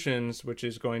Evolutions, which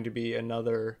is going to be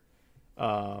another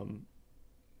um,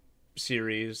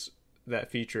 series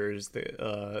that features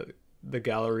the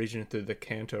Galar region through the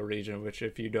Kanto region. Which,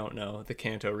 if you don't know, the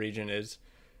Kanto region is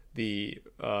the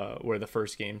where the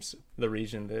first games, the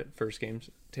region that first games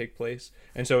take place,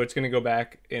 and so it's going to go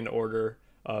back in order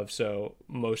of so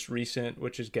most recent,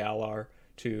 which is Galar,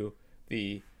 to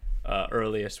the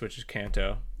earliest, which is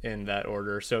Kanto, in that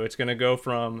order. So it's going to go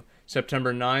from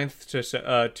September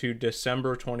 9th to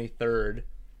December 23rd.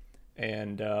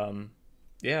 And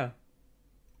yeah,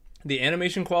 the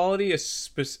animation quality,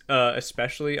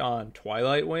 especially on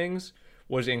Twilight Wings,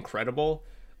 was incredible.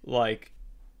 Like,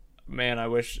 man, I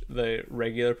wish the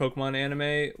regular Pokemon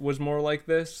anime was more like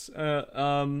this.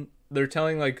 They're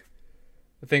telling like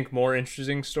I think more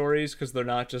interesting stories because they're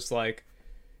not just like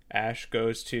Ash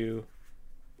goes to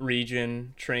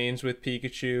region, trains with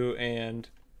Pikachu, and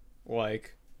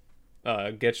like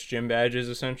gets gym badges.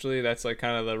 Essentially, that's like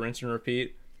kind of the rinse and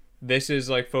repeat. This is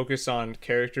like focused on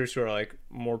characters who are like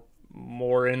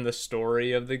more in the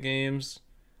story of the games,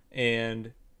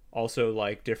 and also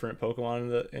like different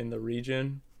Pokemon in the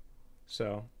region.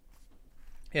 So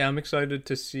yeah, I'm excited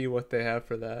to see what they have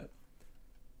for that.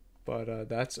 But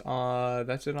that's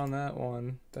it on that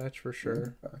one. That's for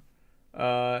sure. Okay.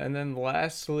 And then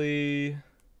lastly,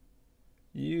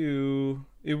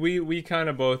 we kind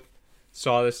of both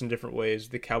saw this in different ways.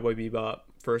 The Cowboy Bebop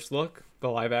first look, the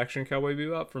live action Cowboy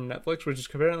Bebop from Netflix, which is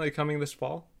apparently coming this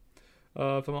fall,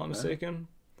 if I'm not mistaken.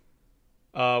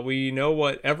 We know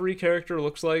what every character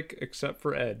looks like except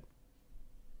for Ed.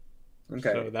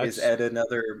 Okay. So Is that's Ed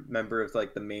another member of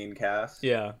like the main cast?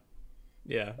 yeah,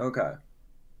 yeah. Okay.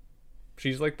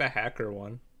 She's like the hacker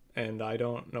one, and I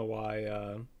don't know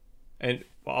why. And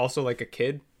also like a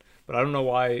kid, but I don't know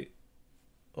why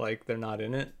like they're not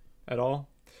in it at all.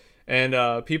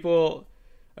 And people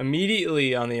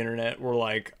immediately on the internet were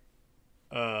like,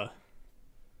 uh,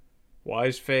 "Why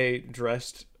is Faye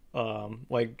dressed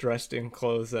like dressed in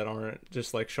clothes that aren't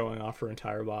just like showing off her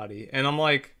entire body?" And I'm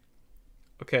like,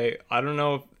 okay, I don't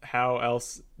know how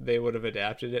else they would have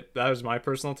adapted it. That was my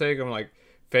personal take. I'm like,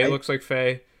 Faye I looks like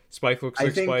Faye, Spike looks I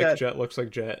like think Spike, that Jet looks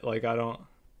like Jet. Like I don't.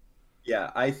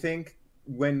 yeah, I think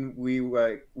when we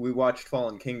watched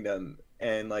Fallen Kingdom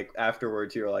and like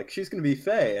afterwards you were like she's gonna be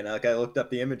Faye and like I looked up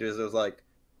the images. I was like,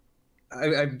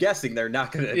 I'm guessing they're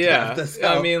not gonna adapt Yeah, this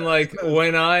I out. mean, like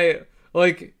when I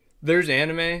like, there's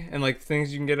anime and like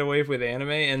things you can get away with anime,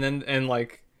 and then and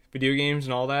like video games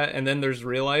and all that, and then there's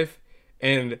real life,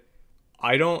 and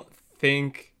I don't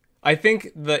think I think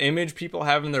the image people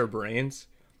have in their brains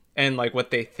and like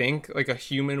what they think like a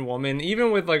human woman,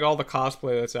 even with like all the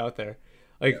cosplay that's out there,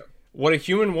 Yeah, like what a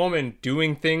human woman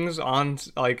doing things on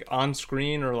like on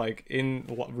screen or like in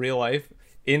real life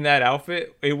in that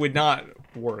outfit, it would not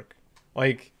work.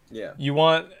 Like yeah, you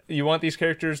want these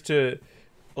characters to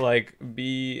like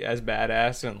be as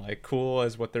badass and like cool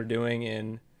as what they're doing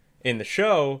in the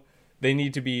show. They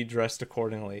need to be dressed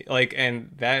accordingly. Like,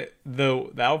 and that the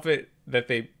outfit that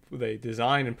they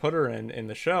designed and put her in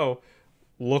the show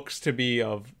looks to be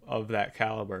of that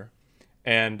caliber.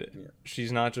 And yeah.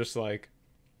 she's not just like,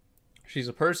 she's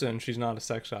a person, she's not a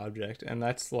sex object. And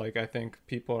that's like, I think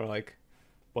people are like,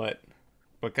 but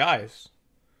guys,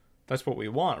 that's what we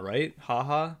want, right?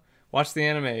 Haha. Watch the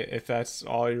anime if that's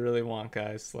all you really want,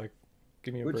 guys. Like,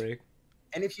 give me a Which break.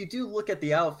 and if you do look at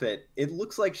the outfit, it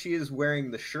looks like she is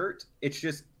wearing the shirt. It's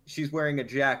just she's wearing a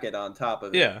jacket on top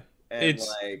of it, Yeah, and it's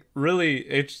like really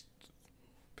it's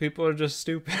people are just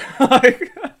stupid.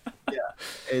 Like, yeah,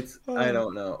 it's I oh,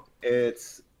 don't know.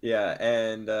 It's yeah,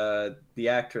 and the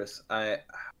actress I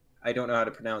don't know how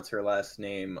to pronounce her last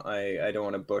name. I don't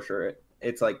want to butcher it.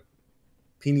 It's like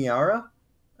Piniara,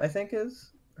 I think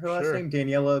is her last sure, name,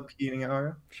 Daniela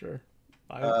Piniara. sure.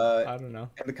 I Uh, I don't know.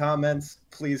 in the comments,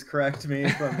 please correct me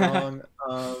if I'm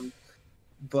wrong.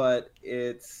 But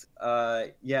it's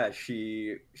yeah,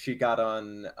 she got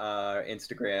on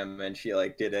Instagram and she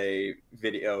like did a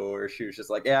video where she was just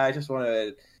like, yeah, I just want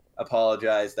to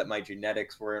apologize that my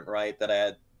genetics weren't right,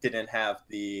 that didn't have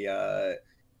the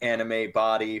anime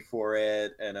body for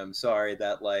it, and I'm sorry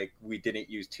that like we didn't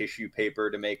use tissue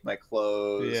paper to make my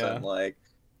clothes, Yeah,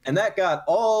 and that got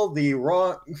all the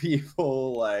wrong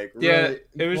people like yeah. really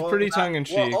It was well, pretty not, tongue in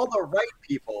well all cheek. the right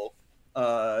people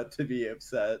to be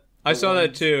upset, I the saw that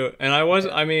ones too, and I was.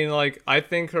 yeah I mean, like, I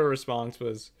think her response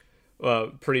was,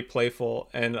 pretty playful,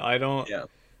 and I don't. yeah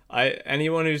I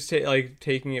anyone who's like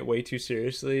taking it way too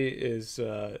seriously is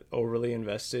overly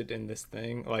invested in this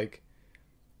thing. Like,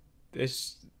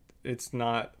 it's it's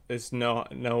not it's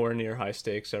nowhere near high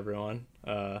stakes. Everyone,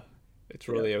 it's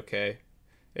yeah really okay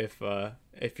if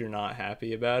you're not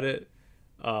happy about it.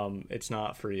 It's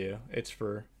not for you. It's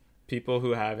for people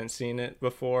who haven't seen it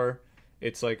before.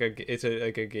 It's like a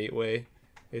gateway.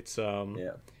 It's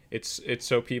yeah it's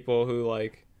so people who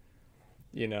like,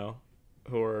 you know,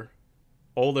 who are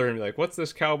older and be like, what's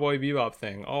this Cowboy Bebop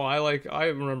thing? Oh, I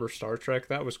remember Star Trek.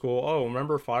 That was cool. Oh,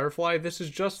 remember Firefly? This is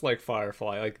just like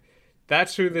Firefly. Like,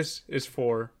 that's who this is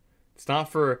for. It's not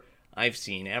for, I've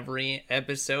seen every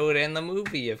episode and the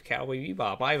movie of Cowboy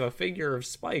Bebop. I have a figure of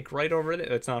Spike right over there.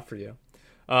 That's not for you.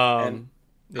 and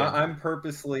Yeah. I'm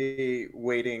purposely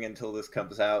waiting until this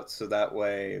comes out so that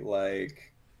way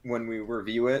like when we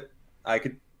review it I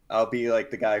could I'll be like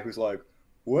the guy who's like,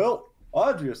 well,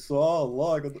 I just saw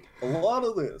like a lot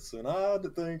of this and I had to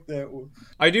think that was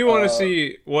I do want to uh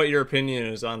see what your opinion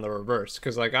is on the reverse,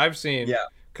 because like I've seen yeah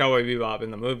Cowboy Bebop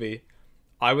in the movie.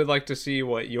 I would like to see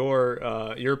what your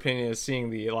opinion is seeing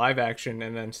the live action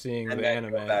and then seeing and the then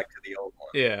go anime. back to the old one.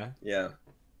 Yeah, Yeah,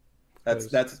 because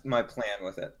that's my plan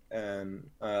with it, and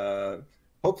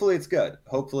hopefully it's good.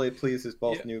 Hopefully it pleases yeah,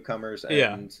 both newcomers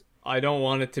yeah, and I don't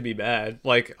want it to be bad.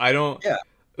 Like I don't yeah,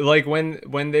 like when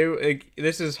they like,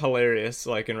 this is hilarious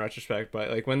like in retrospect, but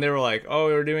like when they were like, oh,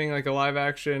 we're doing like a live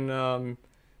action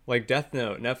like Death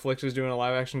Note. Netflix is doing a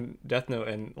live action Death Note,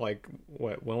 and like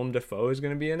what Willem Dafoe is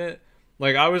going to be in it.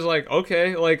 Like I was like,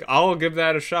 okay, like I'll give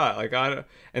that a shot.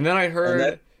 And then I And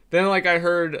that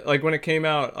heard, like when it came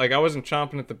out, like I wasn't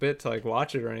chomping at the bit to like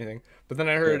watch it or anything. But then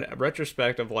I yeah heard a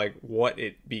retrospect of like what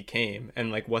it became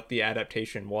and like what the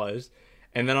adaptation was,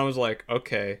 and then I was like,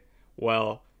 okay,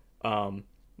 well, um,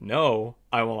 no,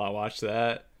 I will not watch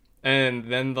that. And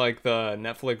then like the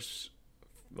Netflix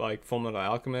like Full Metal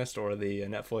Alchemist or the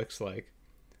Netflix like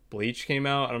Bleach came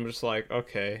out, and I'm just like,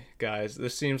 okay, guys,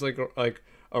 this seems like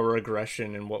a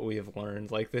regression in what we have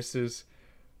learned. Like this is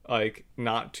like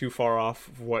not too far off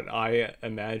of what I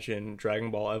imagine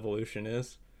Dragon Ball Evolution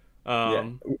is. yeah.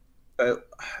 Um, Uh,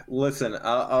 Listen,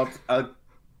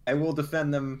 I will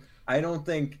defend them. I don't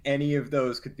think any of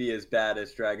those could be as bad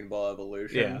as Dragon Ball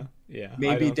yeah, Evolution. yeah, I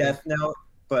Maybe don't think Death Note,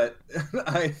 but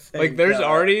I like think there's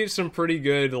already some pretty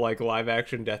good like live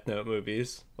action Death Note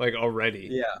movies like already.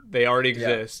 yeah, They already yeah.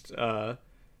 exist.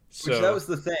 Which that So was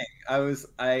the thing.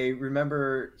 I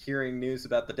remember hearing news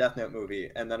about the Death Note movie,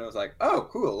 and then I was like, oh,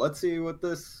 cool. Let's see what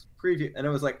this preview. And it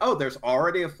was like, oh, there's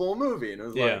already a full movie, and it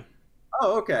was yeah, like,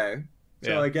 oh, okay.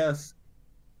 So yeah, I guess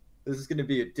this is going to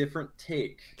be a different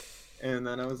take. And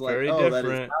then I was like, very oh, that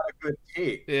is different. not a good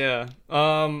take. Yeah.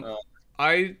 Uh,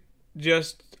 I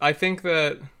just I think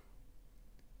that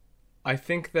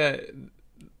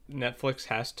Netflix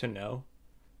has to know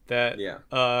that yeah,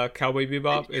 Cowboy they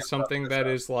Bebop is can't fuck something this that up.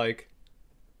 is like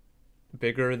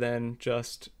bigger than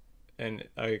just an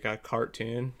like a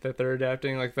cartoon that they're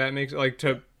adapting. Like that makes like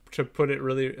Yeah, to put it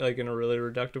really like in a really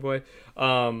reductive way.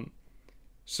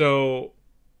 So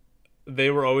they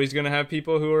were always going to have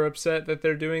people who are upset that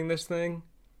they're doing this thing,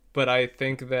 but I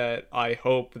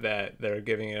hope that they're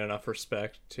giving it enough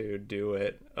respect to do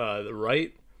it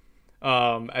right.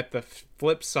 At the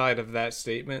flip side of that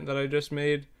statement that I just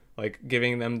made, like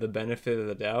giving them the benefit of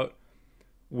the doubt,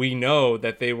 we know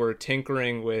that they were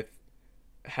tinkering with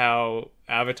how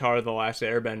Avatar: The Last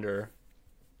Airbender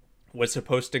was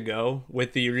supposed to go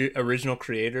with the original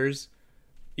creators,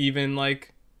 even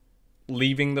like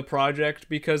leaving the project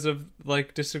because of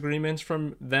like disagreements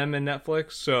from them and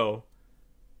Netflix. So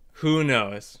who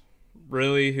knows?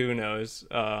 Really, who knows?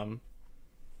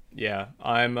 Yeah,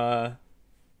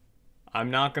 I'm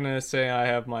not gonna say I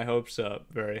have my hopes up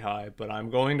very high, but I'm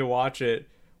going to watch it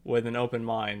with an open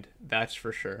mind. That's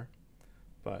for sure.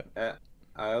 But uh,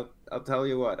 I'll tell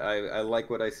you what, I like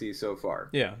what I see so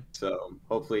far. yeah, So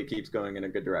hopefully it keeps going in a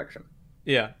good direction.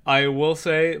 yeah. I will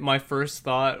say my first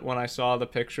thought when I saw the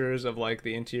pictures of like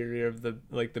the interior of the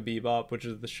like the Bebop, which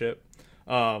is the ship,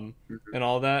 and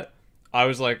all that, I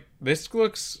was like, this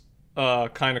looks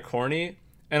kind of corny.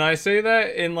 And I say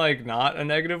that in like not a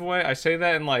negative way. I say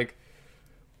that in like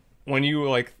when you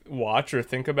like watch or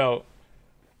think about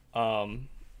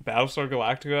Battlestar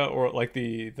Galactica or like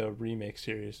the remake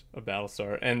series of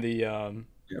Battlestar and the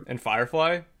Yep. and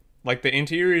Firefly, like the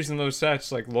interiors in those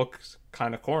sets like look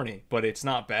kind of corny, but it's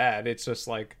not bad. It's just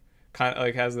like kind of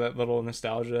like has that little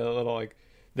nostalgia, a little like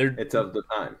they're It's of the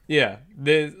time. yeah.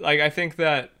 The like I think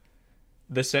that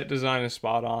the set design is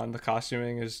spot on, the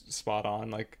costuming is spot on.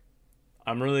 Like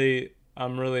I'm really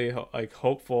like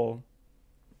hopeful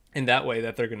in that way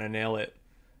that they're gonna nail it,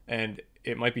 and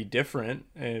it might be different,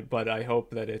 but I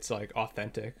hope that it's like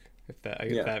authentic. If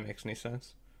Yeah. that makes any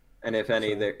sense. And if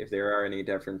any So there if there are any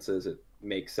differences, it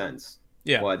makes sense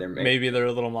yeah, why they're making maybe it. they're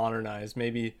a little modernized.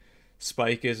 Maybe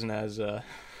Spike isn't as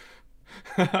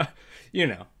you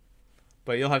know.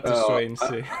 But you'll have to just Oh, wait and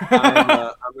see.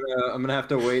 I'm gonna have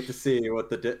to wait to see what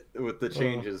the Oh,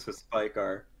 changes with Spike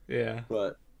are. yeah,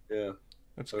 But yeah,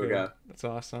 that's okay. good. That's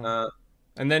awesome. Uh,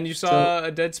 And then you so saw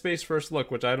a Dead Space first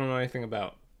look, which I don't know anything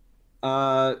about.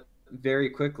 very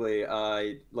quickly,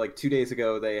 like 2 days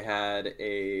ago, they had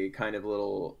a kind of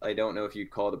little, I don't know if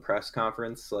you'd call it a press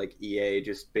conference. Like EA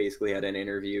just basically had an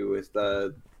interview with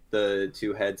the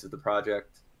two heads of the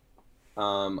project.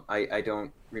 I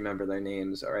don't remember their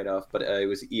names right off, but it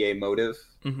was EA Motive,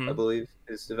 I Mm-hmm. believe,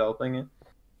 is developing it.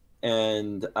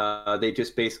 And they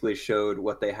just basically showed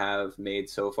what they have made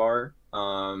so far.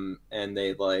 And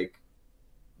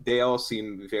they all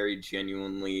seem very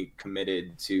genuinely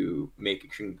committed to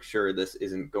making sure this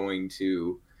isn't going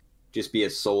to just be a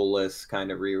soulless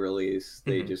kind of re-release.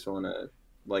 They Mm-hmm. just want to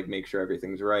like make sure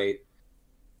everything's right.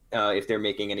 If they're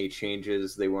making any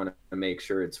changes, they want to make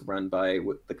sure it's run by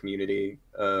the community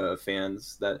of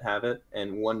fans that have it.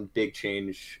 And one big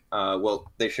change,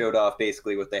 well, they showed off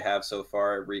basically what they have so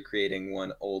far, recreating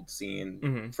one old scene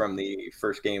Mm-hmm. from the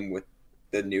first game with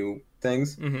the new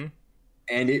things, Mm-hmm.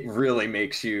 and it really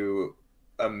makes you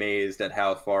amazed at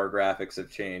how far graphics have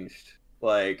changed.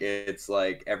 Like it's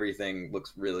like everything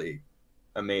looks really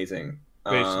amazing.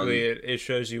 Basically, it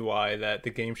shows you why that the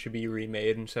game should be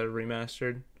remade instead of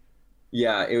remastered.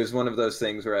 Yeah, it was one of those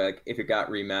things where like if it got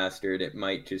remastered, it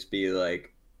might just be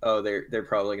like, oh, they're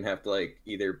probably gonna have to like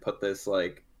either put this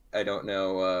like I don't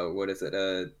know, what is it?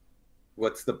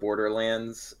 What's the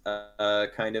Borderlands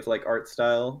kind of like art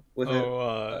style with it?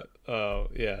 Oh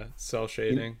yeah, cell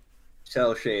In shading.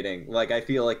 cell shading. Like I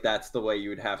feel like that's the way you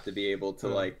would have to be able to Uh,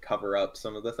 like cover up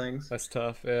some of the things. that's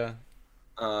tough. Yeah.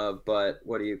 But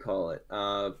what do you call it?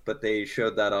 But they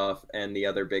showed that off, and the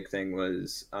other big thing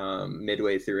was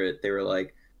midway through it, they were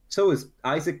like, "So is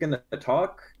Isaac gonna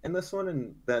talk in this one?"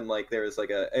 And then like there was like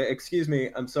 "Excuse me,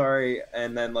 I'm sorry,"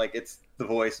 and then like it's the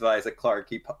voice of Isaac Clarke.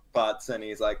 He bots, and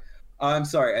he's like, "I'm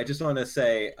sorry, I just want to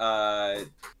say,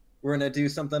 we're gonna do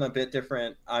something a bit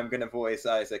different. I'm gonna voice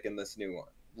Isaac in this new one."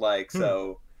 Like Hmm.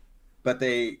 so, but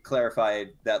they clarified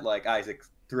that like Isaac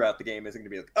throughout the game isn't going to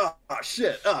be like, oh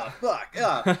shit, oh fuck,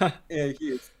 ah. And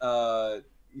he's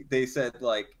they said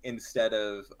like instead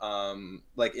of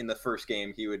like in the first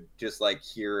game he would just like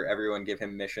hear everyone give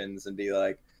him missions and be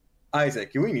like,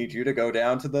 Isaac, we need you to go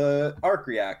down to the arc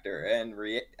reactor and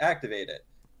reactivate it,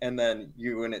 and then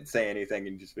you wouldn't say anything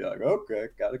and just be like, okay,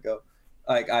 gotta go.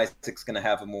 Like Isaac's gonna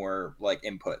have a more like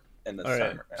input in All this right.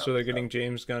 time around. So they're So getting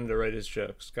James Gunn to write his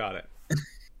jokes. Got it.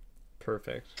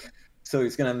 Perfect. so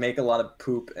he's gonna make a lot of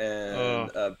poop Oh,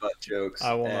 and butt I jokes,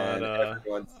 will not. and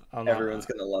everyone's I'm everyone's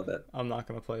not. gonna love it. I'm not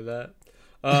gonna play that.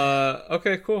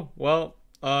 Okay. Cool. Well.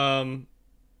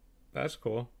 That's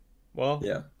cool. Well,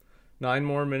 Yeah. 9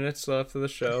 more minutes left of the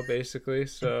show, basically.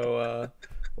 So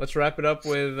let's wrap it up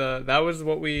with that was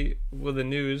what we with the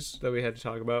news that we had to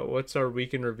talk about. What's our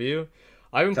week in review?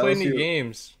 I haven't Tell played us any you.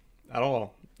 games at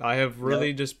all. I have No.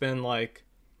 really just been like,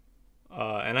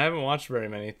 and I haven't watched very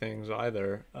many things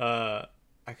either.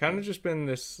 I kind Yeah. of just been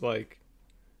this like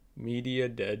media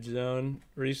dead zone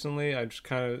recently. I'm just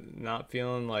kind of not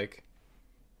feeling like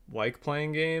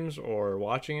playing games or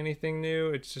watching anything new.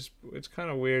 It's kind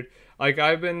of weird. Like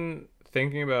I've been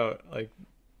thinking about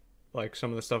like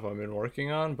some of the stuff I've been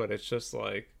working on, but it's just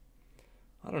like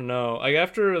I don't know. Like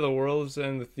after the World's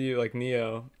End with you, like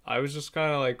Neo, I was just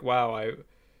kind of like, wow, I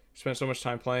spent so much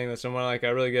time playing this, and when like I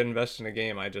really get invested in a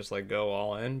game, I just like go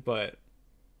all in. But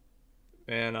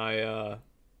man, I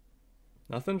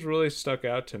nothing's really stuck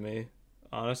out to me,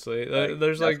 honestly. Like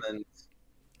There's like nothing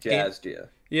eight. jazzed you.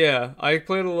 Yeah, I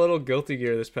played a little Guilty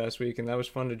Gear this past week, and that was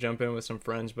fun to jump in with some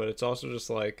friends. But it's also just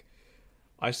like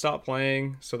I stopped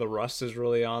playing, so the rust is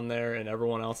really on there, and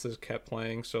everyone else has kept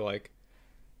playing, so like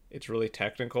it's really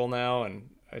technical now, and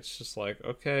it's just like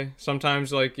okay.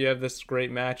 Sometimes like you have this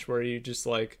great match where you just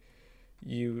like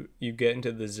you get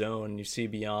into the zone, you see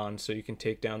beyond, so you can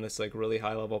take down this like really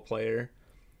high level player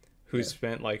who's Yeah.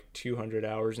 spent like 200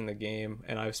 hours in the game,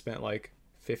 and I've spent like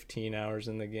 15 hours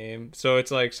in the game. So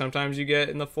it's like sometimes you get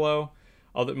in the flow,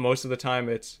 although most of the time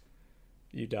it's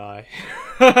you die.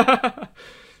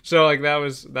 So like that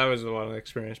was one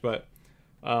experience, but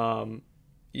um,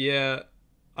 yeah,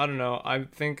 I don't know. I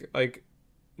think like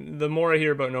the more I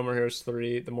hear about No More Heroes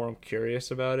 3, the more I'm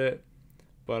curious about it,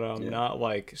 but I'm Yeah. not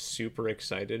like super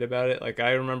excited about it. Like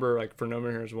I remember like for No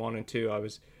More Heroes 1 and 2, I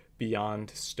was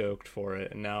beyond stoked for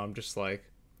it, and now I'm just like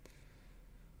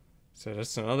so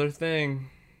just another thing.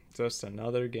 Just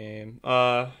another game.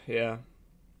 Yeah.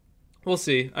 We'll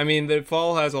see. I mean, the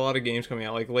fall has a lot of games coming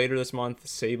out. Like later this month,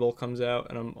 Sable comes out,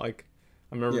 and I'm like,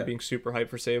 I remember Yeah. being super hyped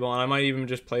for Sable, and I might even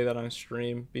just play that on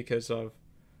stream because of,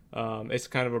 it's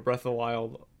kind of a Breath of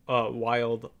the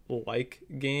Wild like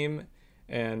game,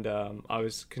 and I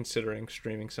was considering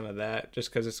streaming some of that just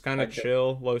because it's kind I of de-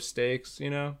 chill, low stakes, you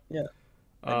know. yeah.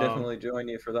 I Um, definitely join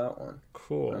you for that one. I'm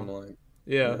cool. like,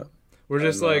 Yeah, yeah. we're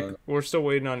just I'm like we're still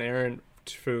waiting on Aaron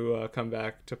to come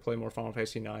back to play more Final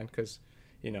Fantasy 9 because,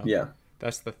 you know, yeah.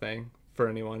 that's the thing for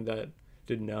anyone that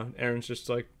didn't know. Aaron's just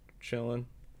like chilling.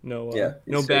 No, Yeah.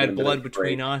 no He's taking a bad bit of blood a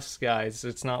between break. us guys.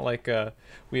 It's not like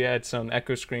we had some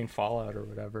Echo Screen Fallout or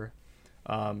whatever.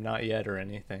 Not yet or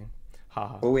anything.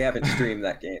 Haha. Well, we haven't streamed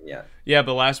that game yet. Yeah,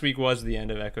 but last week was the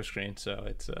end of Echo Screen, so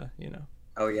it's you know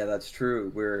Oh yeah, that's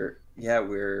true.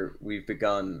 We've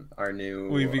begun our we've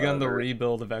new begun the version.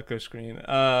 rebuild of Echo Screen.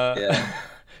 Yeah.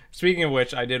 Speaking of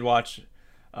which, I did watch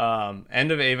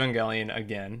End of Evangelion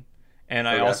again, and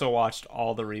I Okay. also watched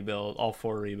all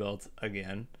four rebuilds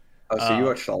again. Oh, so you Uh,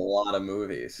 watched a lot of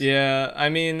movies. yeah, I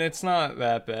mean it's not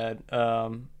that bad.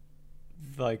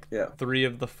 Like Yeah. three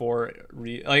of the four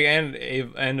like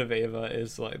End of Ava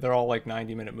is like they're all like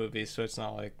 90-minute movies, so it's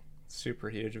not like super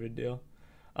huge of a deal.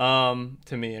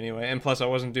 To me anyway. And plus I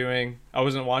wasn't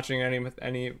watching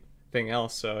anything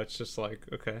else, so it's just like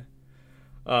okay.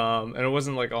 And it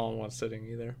wasn't like all in one sitting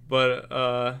either. But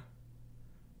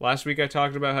last week I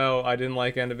talked about how I didn't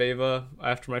like End of Ava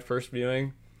after my first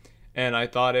viewing, and I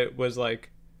thought it was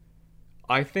like,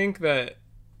 I think that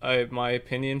my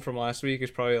opinion from last week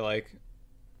is probably like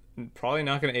probably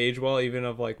not going to age well, even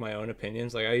of like my own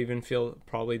opinions. Like I even feel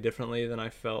probably differently than I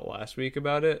felt last week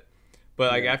about it.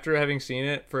 But like Yeah. after having seen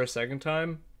it for a second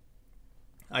time,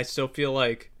 I still feel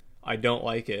like I don't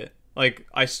like it. Like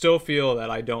I still feel that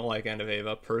I don't like End of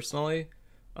Ava personally.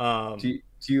 Um, Do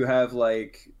you have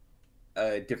like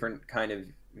a different kind of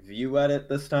view at it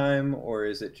this time, or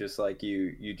is it just like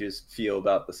you just feel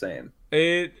about the same?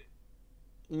 it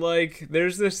like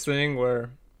there's this thing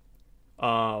where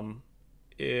um,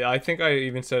 I think I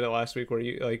even said it last week where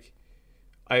you like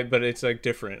but it's like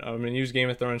different. I'm gonna use Game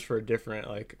of Thrones for a different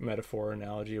like metaphor,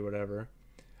 analogy, or whatever.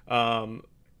 Um,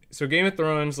 so Game of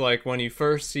Thrones, like when you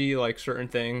first see like certain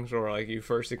things or like you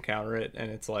first encounter it,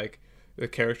 and it's like the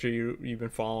character you've been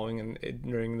following, and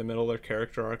during the middle of their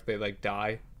character arc, they like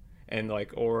die, and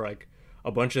like or like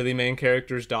a bunch of the main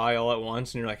characters die all at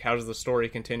once, and you're like, how does the story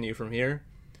continue from here?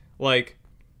 Like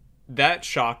that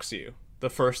shocks you the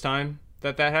first time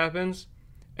that that happens,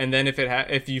 and then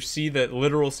if you see the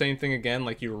literal same thing again,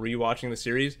 like you're rewatching the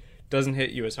series, doesn't hit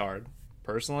you as hard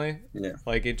personally. Yeah.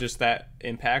 Like it just that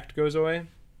impact goes away.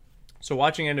 So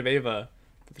watching End of Ava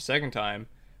for the second time,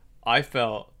 I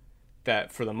felt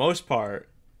that for the most part,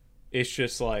 it's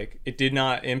just like it did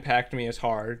not impact me as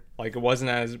hard. Like it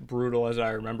wasn't as brutal as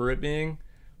I remember it being,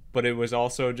 but it was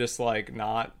also just like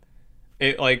not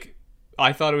it like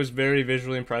I thought it was very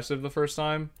visually impressive the first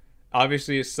time.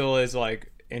 Obviously, it still is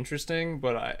like interesting,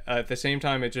 but at the same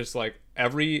time, it just like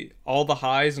every all the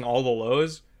highs and all the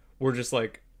lows were just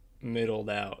like middled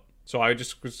out. So I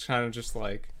just was kind of just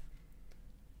like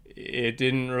it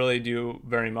didn't really do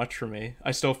very much for me.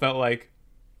 I still felt like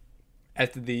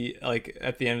at the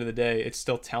end of the day, it's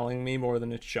still telling me more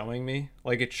than it's showing me.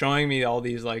 Like it's showing me all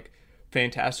these like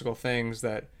fantastical things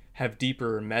that have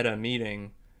deeper meta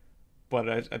meaning, but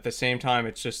at the same time,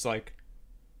 it's just like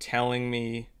telling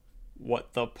me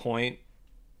what the point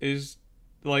is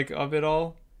like of it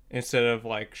all instead of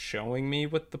like showing me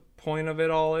what the point of it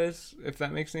all is, if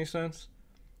that makes any sense.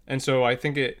 And so I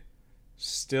think it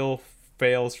still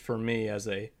fails for me as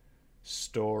a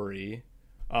story.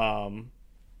 Um,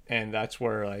 and that's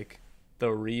where like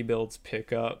the rebuilds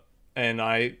pick up. And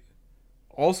I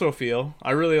also feel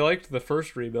I really liked the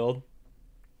first rebuild,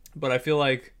 but I feel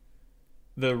like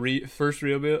the first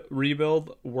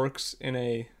rebuild works in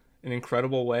an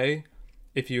incredible way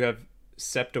if you have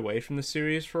stepped away from the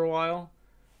series for a while.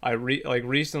 Like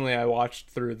recently I watched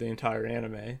through the entire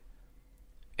anime,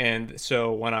 and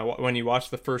so when you watch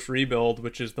the first rebuild,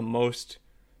 which is the most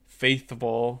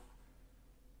faithful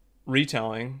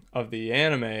retelling of the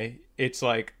anime, it's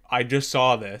like I just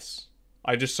saw this.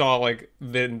 I just saw like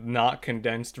the not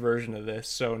condensed version of this.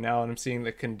 So now I'm seeing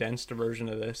the condensed version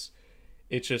of this.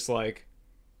 It's just like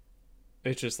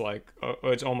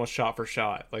it's almost shot for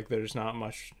shot. Like there's not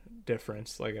much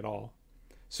difference like at all.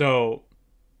 So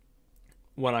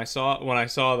when I saw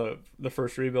the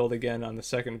first rebuild again on the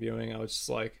second viewing, I was just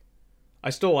like, I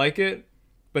still like it,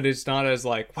 but it's not as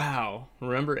like, wow,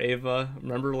 remember Ava?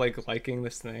 Remember like liking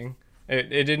this thing? It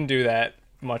didn't do that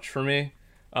much for me,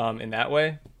 in that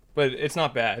way, but it's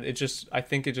not bad. It just I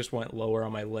think it just went lower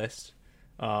on my list,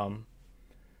 um,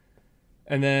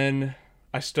 and then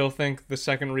I still think the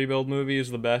second rebuild movie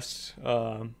is the best.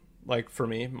 Like for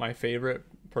me, my favorite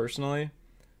personally.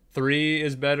 Three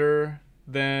is better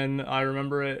than I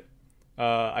remember it.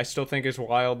 I still think it's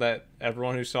wild that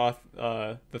everyone who saw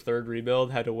the third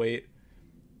rebuild had to wait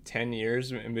 10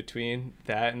 years in between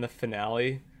that and the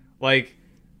finale. Like,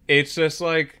 it's just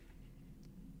like,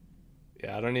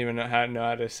 yeah, I don't even know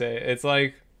how to say it. It's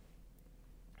like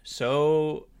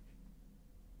so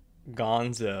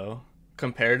gonzo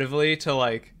comparatively to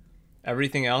like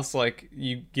everything else. Like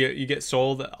you get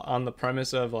sold on the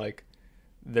premise of like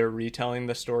they're retelling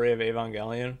the story of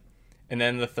Evangelion, and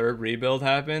then the third rebuild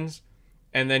happens,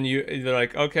 and then they're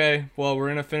like, okay, well we're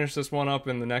gonna finish this one up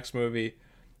in the next movie,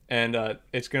 and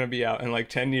it's gonna be out in like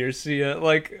 10 years. See ya.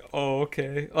 Like, oh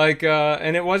okay, like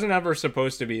and it wasn't ever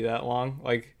supposed to be that long.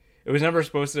 Like it was never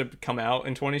supposed to come out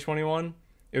in 2021.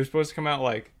 It was supposed to come out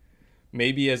like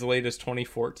maybe as late as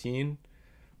 2014,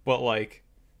 but like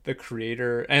the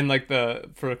creator and like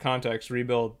the for context,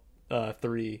 Rebuild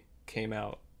 3 came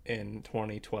out in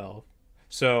 2012,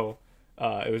 so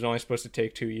it was only supposed to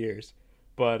take 2 years,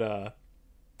 but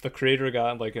the creator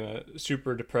got like in a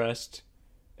super depressed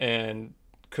and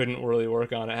couldn't really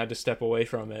work on it, had to step away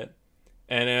from it,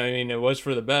 and I mean it was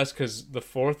for the best because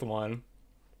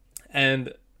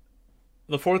and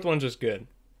the fourth one's just good,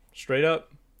 straight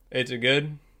up. It's a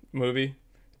good movie,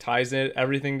 ties it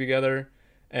everything together,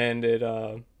 and it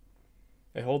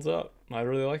holds up. I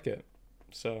really like it.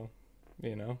 So,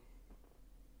 you know,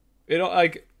 it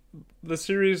like the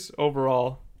series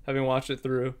overall. Having watched it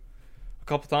through a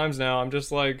couple times now, I'm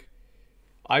just like,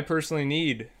 I personally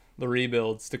need the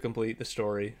rebuilds to complete the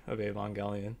story of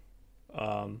Evangelion.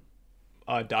 Um,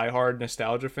 diehard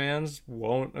nostalgia fans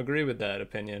won't agree with that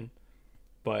opinion,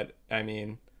 but I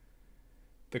mean,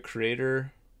 the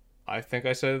creator. I think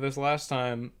I said this last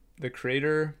time. The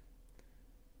creator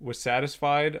was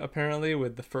satisfied apparently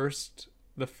with the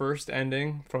first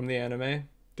ending from the anime.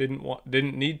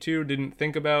 Didn't need to, didn't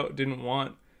think about, didn't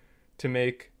want to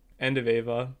make End of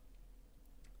Eva.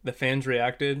 The fans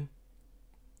reacted.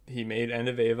 He made End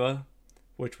of Eva,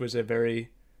 which was a very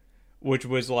which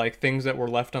was like things that were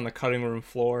left on the cutting room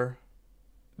floor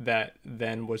that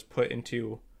then was put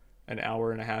into an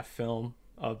hour and a half film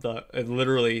of the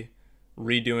literally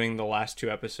redoing the last two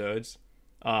episodes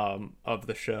of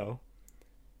the show.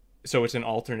 So it's an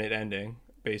alternate ending,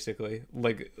 basically,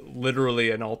 like literally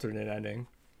an alternate ending.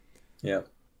 Yeah.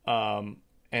 And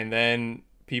then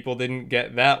people didn't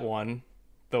get that one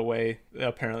the way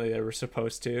apparently they were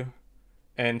supposed to,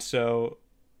 and so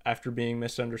after being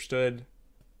misunderstood,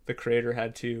 the creator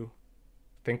had to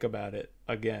think about it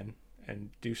again and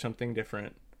do something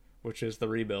different, which is the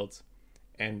rebuilds.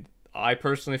 And I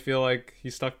personally feel like he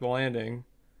stuck the landing.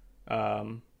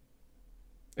 Um,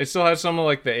 it still has some of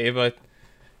like the Ava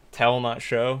tell not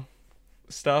show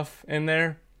stuff in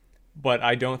there, but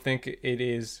I don't think it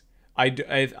is. I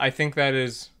think that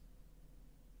is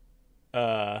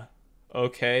uh,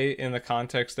 okay in the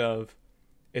context of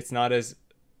it's not as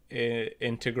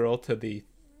integral to the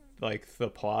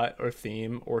plot or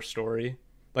theme or story.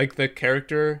 Like the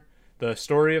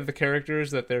story of the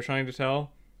characters that they're trying to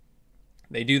tell,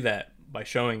 they do that by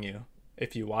showing you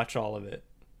if you watch all of it.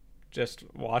 Just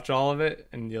watch all of it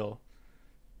and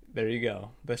there you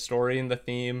go. The story and the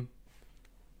theme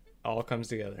all comes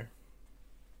together.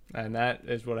 And that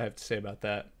is what I have to say about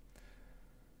that.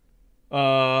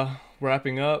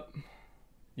 Wrapping up,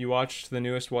 you watched the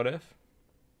newest What If?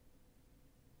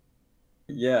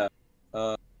 Yeah.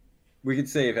 We could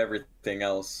save everything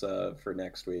else for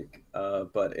next week,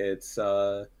 but it's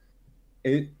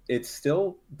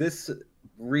still this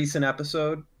recent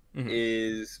episode Mm-hmm.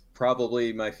 is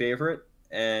probably my favorite,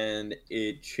 and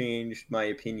it changed my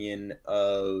opinion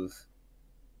of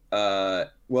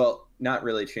well, not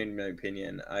really changed my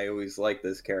opinion. I always like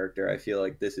this character. I feel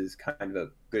like this is kind of a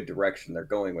good direction they're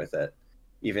going with it,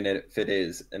 even if it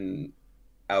is an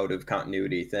out of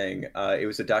continuity thing. It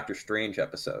was a Doctor Strange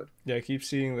episode. Yeah, I keep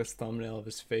seeing this thumbnail of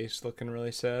his face looking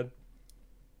really sad.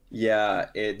 Yeah,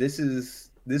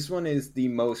 this one is the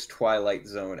most Twilight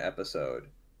Zone episode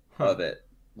Huh. of it.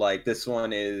 Like this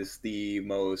one is the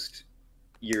most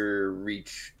your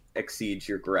reach exceeds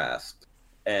your grasp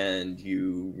and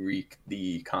you reap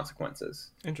the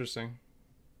consequences. Interesting.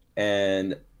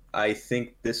 And I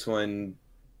think this one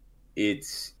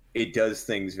it does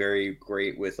things very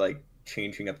great with like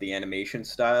changing up the animation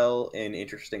style in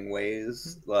interesting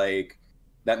ways. Like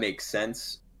that makes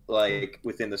sense Cool. like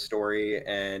within the story,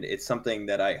 and it's something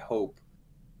that I hope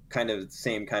kind of the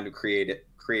same kind of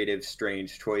creative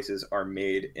strange choices are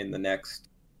made in the next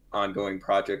ongoing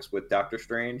projects with Doctor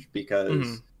Strange, Mm-hmm.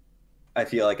 because I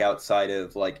feel like outside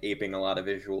of like aping a lot of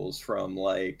visuals from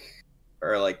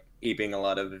or like aping a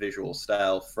lot of visual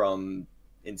style from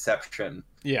Inception,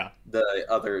 Yeah. the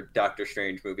other Doctor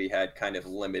Strange movie had kind of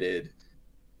limited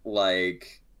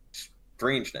like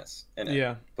strangeness in it.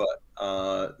 Yeah. But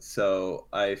so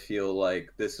I feel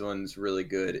like this one's really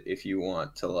good if you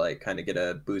want to like kind of get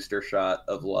a booster shot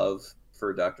of love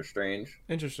for Doctor Strange.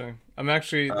 Interesting. I'm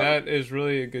actually Um, that is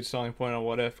really a good selling point on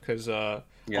What If because I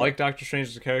yeah, like Doctor Strange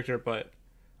as a character, but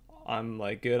I'm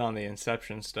like good on the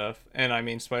Inception stuff, and I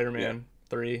mean yeah, Spider-Man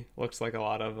 3 looks like a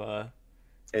lot of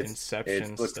it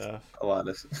Inception looks stuff. a lot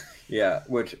of yeah,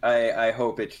 which I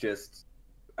hope it's just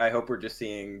I hope we're just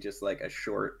seeing just like a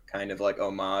short kind of like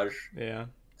homage Yeah.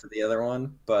 to the other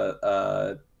one, but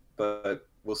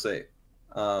we'll see.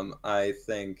 Um, I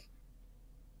think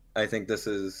I think this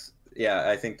is yeah,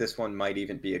 I think this one might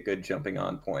even be a good jumping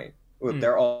on point. Well, Hmm.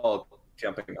 they're all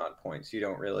jumping on points. You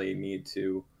don't really need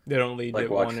to They don't lead like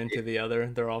it one watch into the other.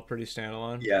 They're all pretty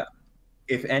standalone. yeah.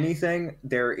 If anything,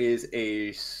 there is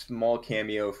a small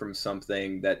cameo from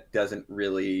something that doesn't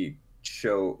really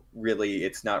show really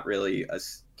it's not really a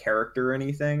character or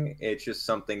anything. It's just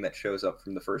something that shows up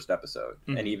from the first episode.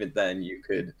 And Mm-hmm. even then you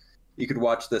could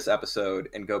watch this episode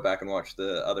and go back and watch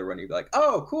the other one, you'd be like,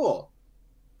 "Oh, cool."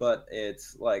 But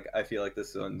it's like I feel like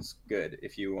this one's good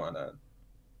if you want to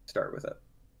start with it.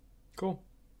 Cool.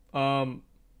 Um,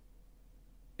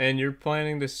 and you're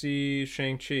planning to see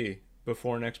Shang-Chi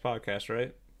before next podcast,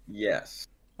 right? Yes.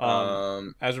 Um,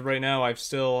 Um, as of right now, I've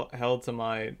still held to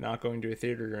my not going to a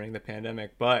theater during the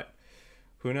pandemic, but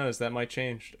who knows? That might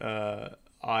change. I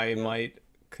yeah. might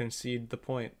concede the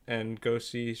point and go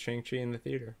see Shang-Chi in the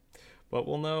theater. But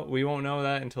we'll know. We won't know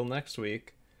that until next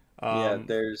week. Yeah, Um,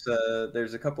 there's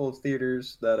a couple of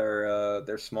theaters that are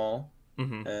they're small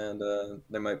mhm. and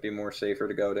they might be more safer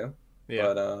to go to.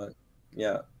 Yeah, But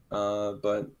yeah,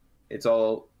 but it's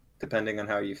all depending on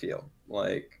how you feel.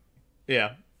 Like,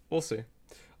 yeah. We'll see.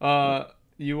 yeah.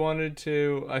 You wanted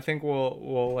to? I think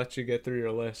we'll let you get through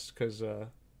your list because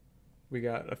we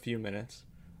got a few minutes.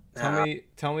 Ah,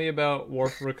 Tell me about War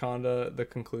for Wakanda, the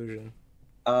conclusion.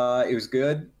 it was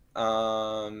good.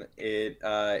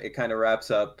 It kind of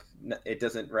wraps up. It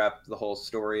doesn't wrap the whole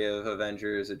story of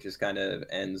Avengers. It just kind of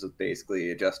ends with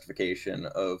basically a justification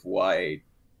of why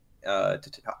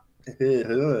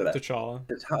T'Challa.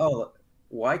 T'Challa.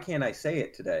 Why can't I say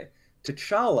it today?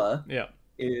 T'Challa Yeah.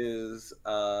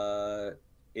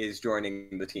 is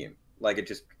joining the team. Like it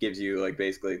just gives you like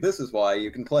basically this is why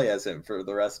you can play as him for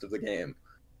the rest of the game.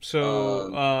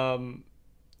 So, Um,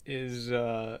 is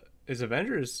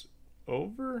Avengers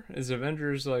over? Is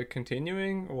Avengers like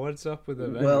continuing? What's up with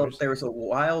well, Avengers? there was a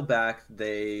while back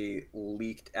they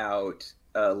leaked out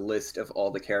a list of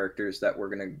all the characters that were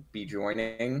going to be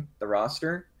joining the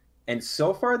roster, and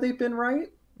so far they've been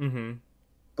right, Mm-hmm.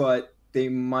 but they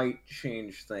might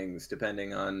change things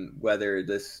depending on whether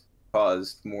this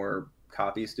caused more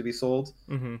copies to be sold.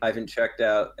 Mm-hmm. I haven't checked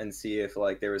out and see if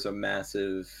like there was a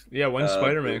massive Yeah. When's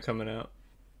Spider-Man boost. coming out?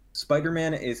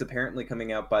 Spider-Man is apparently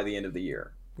coming out by the end of the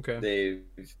year. Okay.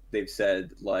 They've they've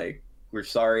said like we're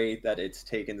sorry that it's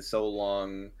taken so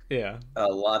long. Yeah. A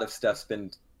lot of stuff's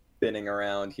been spinning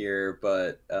around here,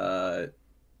 but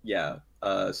yeah,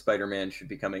 Spider-Man should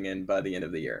be coming in by the end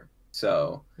of the year.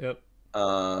 So Yep.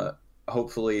 uh,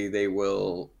 hopefully they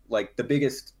will. Like the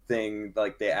biggest thing,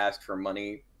 like they asked for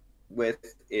money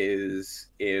with, is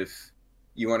if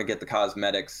you want to get the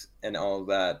cosmetics and all of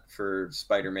that for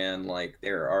Spider-Man. Like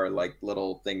there are like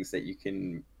little things that you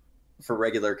can for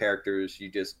regular characters. You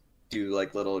just do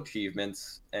like little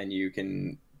achievements and you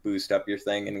can boost up your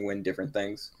thing and win different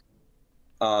things.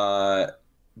 Uh,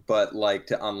 but like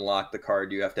to unlock the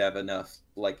card, you have to have enough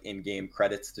like in-game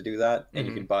credits to do that, and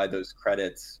you Mm-hmm. can buy those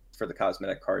credits for the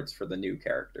cosmetic cards for the new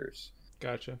characters.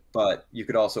 Gotcha. But you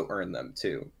could also earn them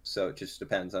too, so it just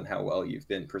depends on how well you've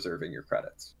been preserving your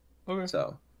credits. Okay.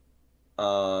 So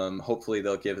hopefully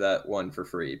they'll give that one for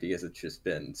free because it's just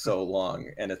been so long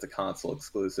and it's a console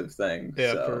exclusive thing.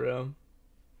 Yeah. For So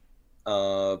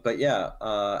real. but yeah,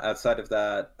 outside of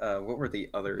that, what were the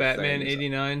other Batman things?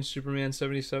 89, Superman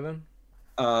 77.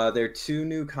 There are two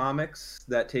new comics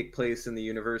that take place in the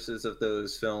universes of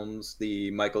those films: the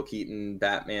Michael Keaton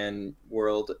Batman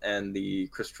world and the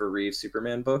Christopher Reeve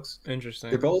Superman books. They're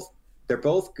Interesting. both they're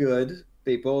both good.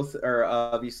 They both are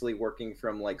obviously working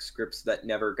from like scripts that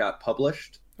never got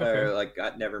published Okay. or like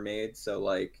got never made. So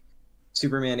like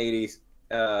Superman 80,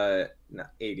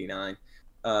 not 89,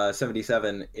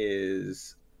 77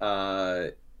 is a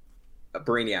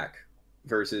Brainiac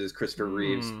versus Christopher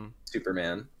Reeve's Hmm.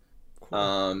 Superman.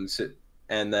 Cool. So,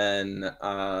 and then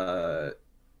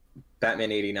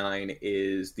Batman 89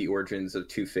 is the origins of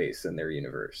Two Face in their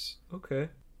universe. Okay.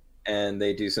 And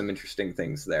they do some interesting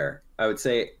things there. I would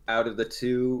say out of the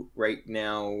two, right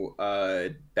now,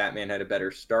 Batman had a better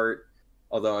start.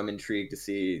 Although I'm intrigued to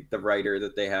see the writer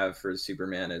that they have for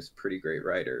Superman is pretty great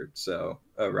writer. So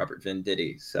Robert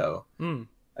Venditti. So Hmm.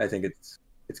 I think it's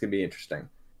gonna be interesting.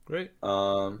 Great.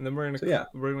 Um, And then so yeah,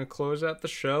 we're gonna close out the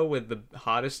show with the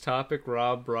hottest topic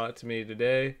Rob brought to me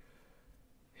today.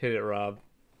 Hit it, Rob.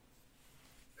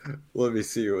 let me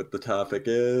see what the topic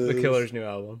The is. Killer's new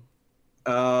album.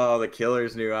 Oh, the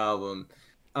Killer's new album.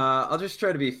 I'll just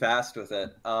try to be fast with it.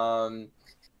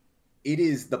 It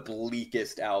is the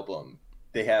bleakest album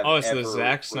they have Oh, it's the ever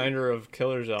Zack Snyder of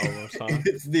Killer's albums, huh?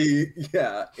 it's the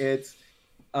yeah, it's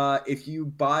if you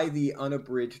buy the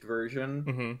unabridged version,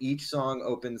 Mm-hmm. each song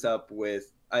opens up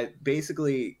with I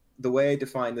basically the way I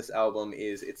define this album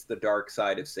is it's the dark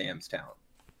side of Sam's Town.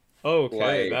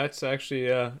 Okay, Like that's actually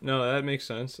no, that makes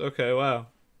sense. Okay, wow.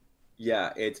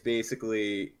 yeah, it's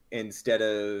basically instead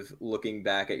of looking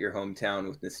back at your hometown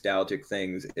with nostalgic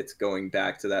things, it's going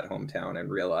back to that hometown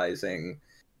and realizing,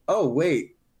 oh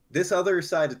wait, this other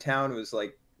side of town was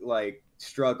like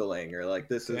struggling, or like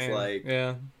this is Dang. like,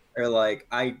 Yeah. or like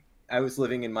I was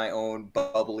living in my own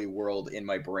bubbly world in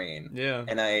my brain, Yeah.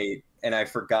 and I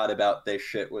forgot about this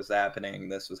shit was happening,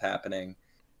 this was happening,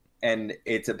 and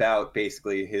it's about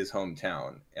basically his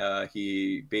hometown.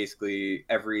 He basically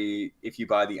every if you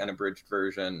buy the unabridged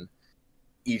version,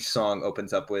 each song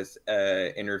opens up with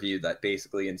an interview that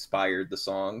basically inspired the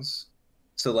songs.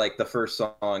 So like the first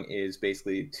song is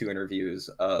basically two interviews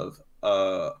of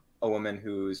a woman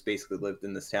who's basically lived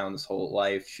in this town this whole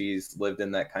life. She's lived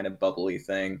in that kind of bubbly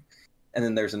thing. And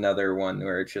then there's another one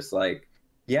where it's just like,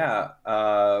 yeah,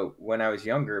 when I was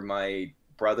younger, my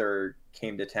brother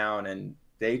came to town and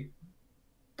they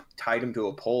tied him to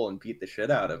a pole and beat the shit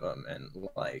out of him. And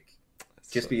like,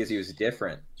 just because he was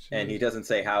different. And he doesn't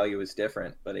say how he was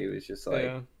different, but he was just like,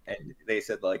 and they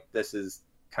said like, this is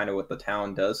kind of what the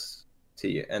town does to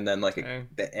you. And then like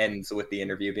it ends with the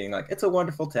interview being like, it's a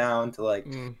wonderful town to like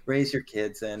raise your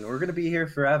kids in. We're going to be here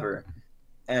forever.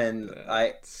 And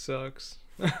that sucks.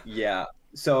 Yeah.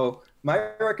 So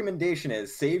my recommendation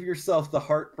is save yourself the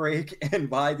heartbreak and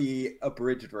buy the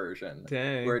abridged version.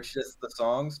 Dang. Where it's just the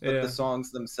songs, but the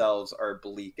songs themselves are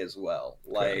bleak as well.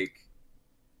 Like,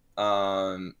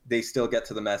 they still get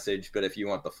to the message, but if you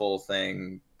want the full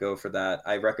thing, go for that.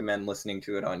 I recommend listening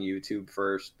to it on YouTube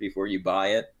first before you buy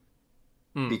it,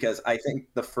 because I think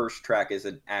the first track is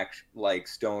an like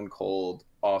stone cold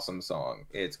awesome song.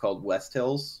 It's called West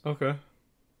Hills. Okay.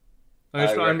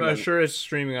 I'm sure it's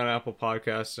streaming on Apple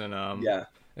Podcasts and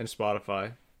and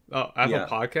Spotify. Oh, Apple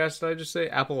Podcasts, did I just say?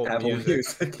 Apple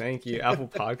Music. Thank you. Apple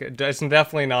Podcast. It's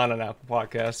definitely not an Apple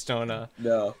Podcast.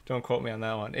 Don't quote me on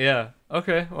that one. Yeah.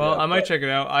 Okay. Well, I might check it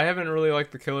out. I haven't really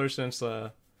liked The Killers since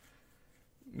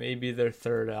maybe their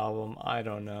third album. I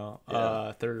don't know.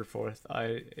 Third or fourth.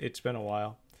 It's been a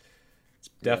while. It's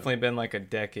definitely been like a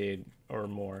decade or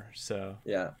more. So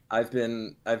yeah, I've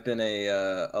been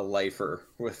a lifer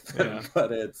with them,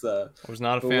 but it's I was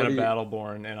not a fan of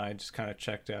Battleborn, and I just kind of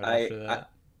checked out after that.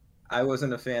 I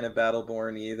wasn't a fan of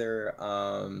Battleborn either.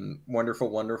 Wonderful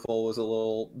Wonderful was a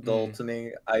little dull to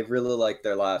me. I really liked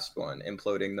their last one,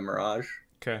 Imploding the Mirage.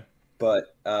 Okay.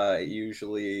 But it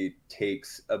usually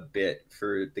takes a bit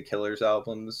for the Killers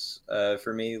albums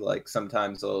for me. Like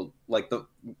sometimes like the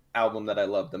album that I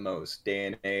love the most, Day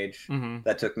and Age,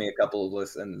 that took me a couple of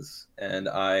listens and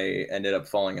I ended up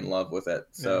falling in love with it.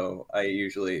 So I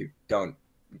don't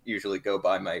usually go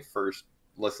by my first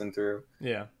listen through.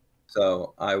 Yeah.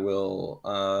 So I will,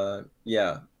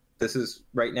 this is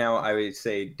right now, I would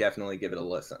say definitely give it a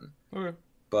listen. Okay.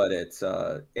 But it's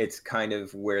kind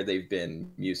of where they've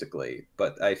been musically,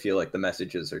 but I feel like the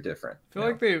messages are different.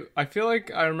 I feel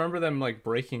like I remember them like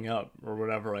breaking up or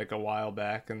whatever like a while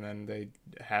back, and then they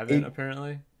haven't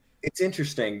apparently. It's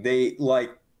interesting. They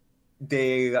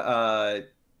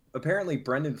apparently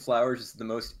Brendan Flowers is the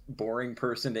most boring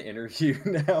person to interview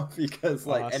now because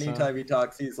like anytime he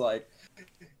talks, he's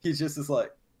just this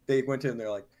like, they went to him and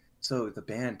they're like, so the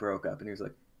band broke up, and he was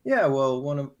like, yeah,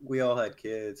 well, we all had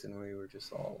kids, and we were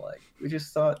just all like, we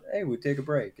just thought, hey, we'd take a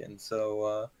break, and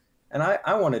so, and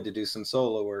I wanted to do some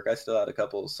solo work. I still had a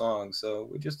couple of songs, so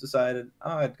we just decided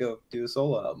I'd go do a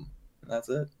solo album, and that's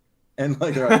it. And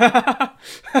like, they're like,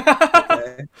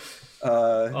 okay.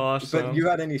 Awesome. But you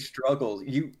had any struggles?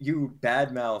 You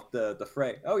badmouthed the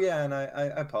Fray. Oh yeah, and I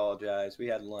apologize. We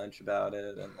had lunch about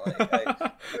it, and like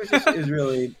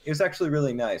it was actually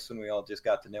really nice when we all just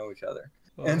got to know each other.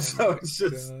 And so it's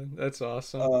just that's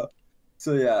awesome.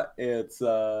 So yeah, it's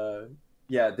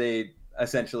they've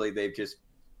just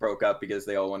broke up because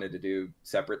they all wanted to do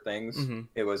separate things.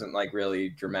 It wasn't like really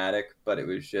dramatic, but it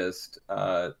was just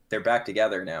they're back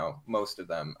together now, most of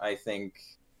them. I think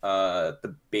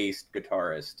the bass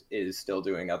guitarist is still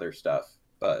doing other stuff,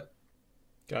 but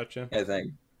gotcha. I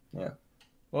think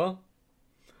well,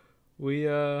 we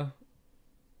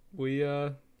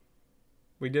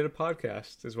did a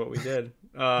podcast is what we did.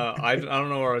 I don't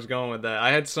know where I was going with that.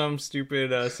 I had some stupid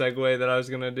segue that I was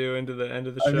going to do into the end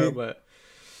of the show, but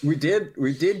we did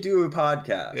do a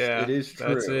podcast. Yeah, it is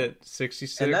true. That's it.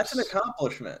 66. And that's an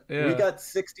accomplishment. Yeah. We got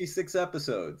 66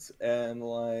 episodes, and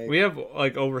like we have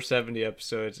like over 70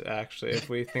 episodes actually, if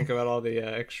we think about all the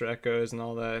extra echoes and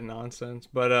all that nonsense.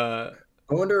 But I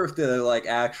wonder if the like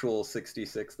actual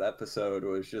 66th episode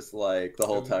was just like the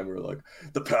whole time we were like,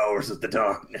 the powers of the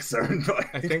darkness are invited.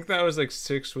 I think that was like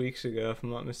 6 weeks ago, if I'm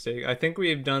not mistaken. I think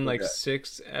we've done like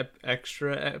 6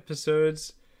 extra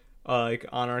episodes like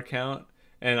on our count.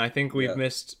 And I think we've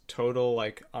missed total,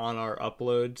 like, on our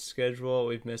upload schedule,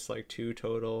 we've missed, like, 2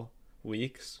 total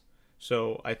weeks.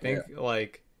 So I think, we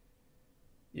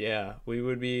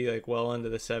would be, like, well into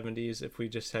the 70s if we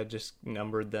just had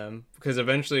numbered them. Because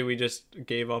eventually we just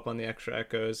gave up on the extra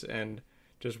echoes and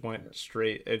just went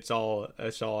straight. It's all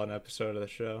an episode of the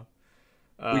show.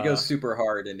 We go Uh, super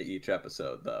hard into each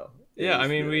episode, though. yeah, I Is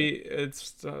mean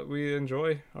the we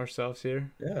enjoy ourselves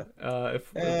here. Yeah.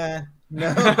 If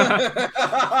No.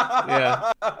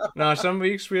 yeah, no, some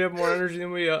weeks we have more energy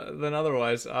than we than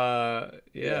otherwise. Yeah.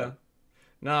 Yeah.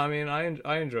 No, I mean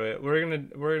I enjoy it. We're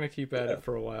gonna keep at Yeah. it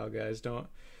for a while, guys.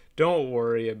 Don't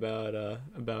worry about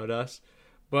us.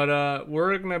 But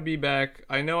we're gonna be back.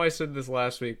 I know I said this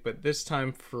last week, but this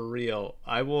time for real.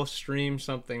 I will stream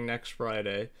something next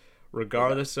Friday, Okay.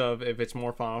 regardless of if it's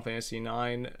more Final Fantasy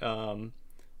 9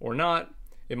 or not.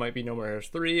 It might be No More Heroes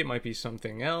 3. It might be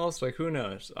something else. Like who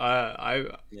knows? Yeah.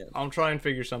 I'll try and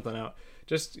figure something out.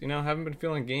 Just haven't been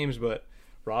feeling games, but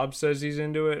Rob says he's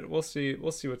into it. We'll see.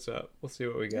 We'll see what's up. We'll see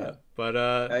what we Yeah. got. But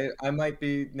I might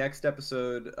be next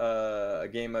episode. A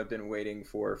game I've been waiting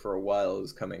for a while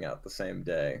is coming out the same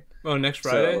day. oh, next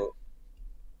Friday. So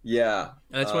yeah,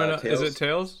 That's when is it Tales.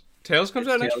 Tails? Tails comes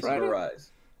It's out next Tales of Friday.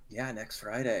 Arise. Yeah, next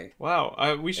Friday.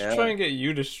 Wow, we should try Yeah. and get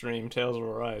you to stream Tales of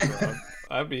Arise, Rob.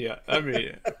 That'd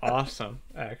be awesome,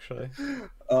 actually.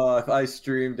 If I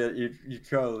streamed it, you'd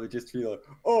probably just be like,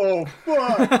 "Oh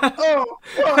fuck! Oh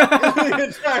fuck!" the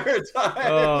entire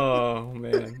time. Oh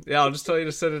man, yeah. I'll just tell you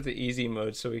to set it to easy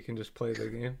mode so we can just play the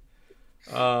game.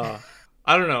 Uh,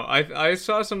 I don't know. I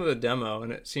saw some of the demo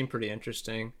and it seemed pretty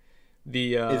interesting.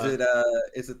 The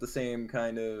Is it the same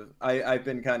kind of? I've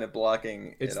been kind of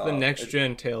blocking it's it the off. next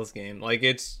gen Tales game. Like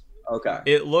Okay.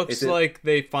 it looks Is it? like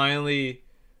they finally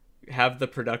have the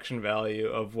production value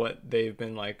of what they've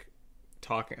been like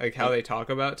talking, like how they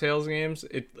talk about Tales games.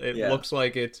 It Yeah. looks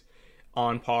like it's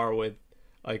on par with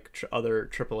like other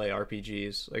AAA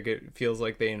RPGs. Like it feels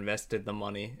like they invested the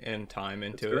money and time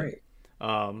That's into it. great.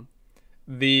 Um,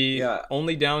 the Yeah.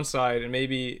 only downside, and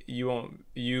maybe you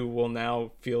will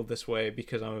now feel this way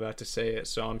because I'm about to say it,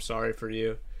 so I'm sorry for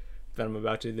you that I'm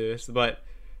about to do this, but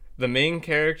the main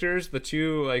characters, the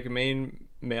two like main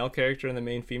male character and the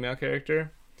main female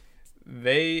character,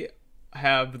 they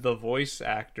have the voice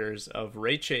actors of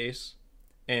Ray Chase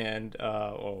and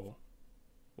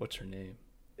what's her name?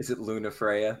 Is it Luna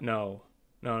Freya? No,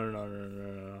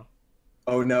 no.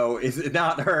 Oh no, is it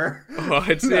not her? Oh,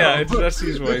 it's No. yeah, it's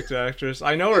Jesse's voice actress.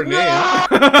 I know her name.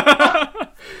 No!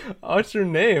 What's her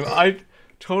name? I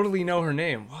totally know her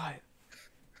name.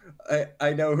 What?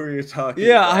 I know who you're talking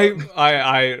Yeah, about.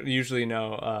 I usually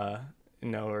know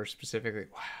her specifically.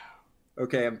 Wow,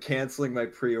 Okay, I'm canceling my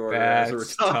pre-order as we're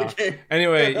that's tough. talking.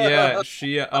 Anyway, yeah,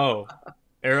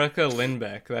 Erica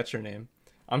Lindbeck, that's her name.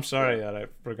 I'm sorry that I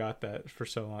forgot that for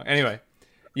so long. Anyway,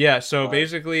 yeah, so Fine.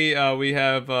 basically we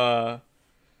have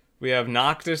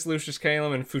Noctis, Lucius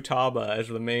Calum, and Futaba as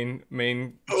the main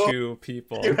two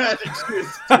people. You had to choose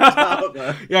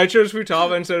Futaba. Yeah, I chose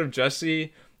Futaba instead of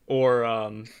Jesse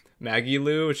or Maggie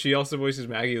Lou. She also voices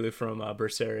Maggie Lou from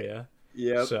Berseria.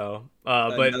 Yep. So,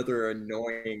 but Another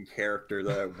annoying character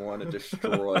that I want to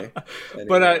destroy.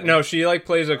 but Anyway. no, she like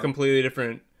plays a completely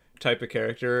different type of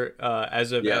character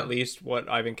as of Yeah. at least what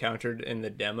I've encountered in the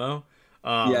demo.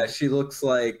 Yeah, she looks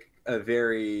like a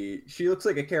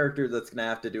character that's gonna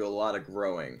have to do a lot of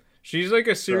growing. She's like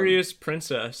a serious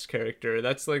princess character.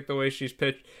 That's like the way she's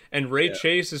pitched. And Ray Yeah.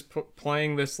 Chase is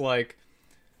playing this like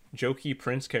jokey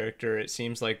prince character, it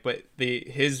seems like, but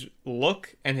his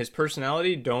look and his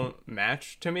personality don't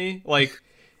match to me. Like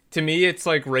to me it's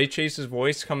like Ray Chase's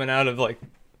voice coming out of like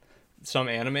some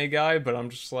anime guy, but I'm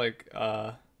just like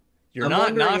you're I'm not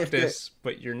wondering if Noctis,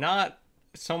 but you're not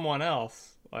someone else.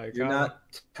 Like You're not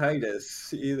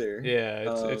Titus either. yeah,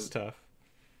 it's tough.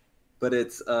 But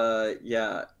it's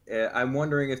yeah. I'm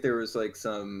wondering if there was like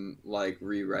some like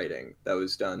rewriting that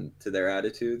was done to their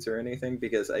attitudes or anything,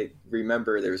 because I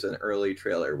remember there was an early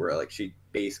trailer where like she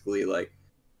basically like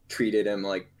treated him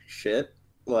like shit,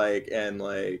 like, and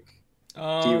like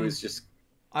he was just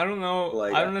I don't know.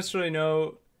 like I don't necessarily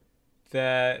know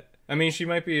that. I mean, she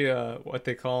might be what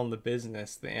they call in the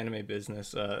business, the anime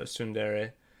business,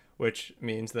 tsundere, which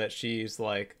means that she's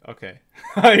like, okay,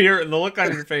 the look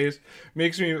on your face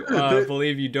makes me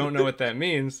believe you don't know what that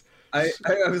means. I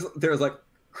was there was like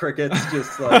crickets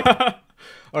just like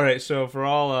All right, so for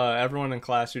all everyone in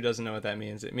class who doesn't know what that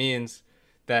means, it means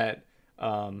that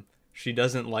she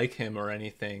doesn't like him or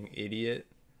anything, idiot.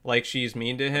 Like she's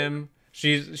mean to him.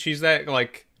 She's that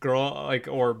like girl like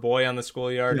or boy on the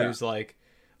schoolyard Yeah. who's like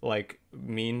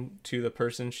mean to the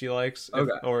person she likes,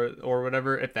 Okay. or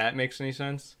whatever. If that makes any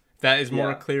sense, if that is more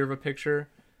Yeah. clear of a picture.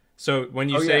 So when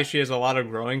you Oh, say yeah. she has a lot of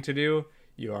growing to do,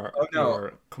 you are Oh, no. you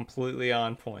are completely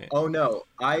on point. Oh no,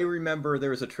 I remember there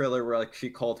was a trailer where like she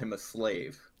called him a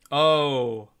slave.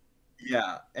 Oh,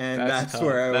 Yeah, and that's that's tough.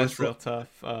 where I That's was real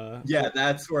tough. yeah,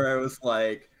 that's where I was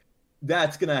like,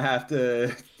 that's gonna have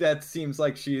to. That seems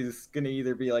like she's gonna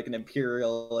either be like an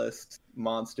imperialist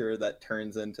monster that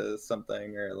turns into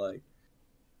something, or like,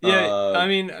 Yeah, uh, I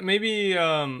mean, maybe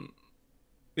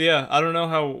yeah, I don't know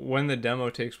how when the demo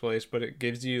takes place, but it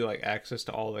gives you like access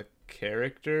to all the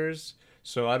characters.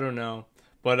 So I don't know.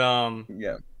 But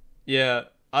yeah, yeah,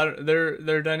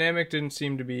 their dynamic didn't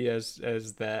seem to be as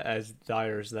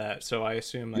dire as that. So I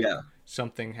assume like yeah,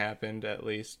 something happened at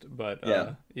least. But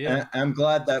yeah. yeah. And I'm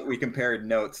glad that we compared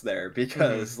notes there Mhm.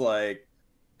 because like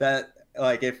that,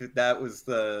 like if that was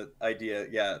the idea,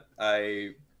 yeah,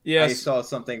 I Yes. saw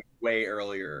something way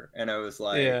earlier, and I was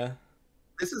like, Yeah.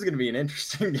 this is gonna be an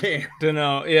interesting game. Don't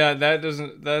know. Yeah, that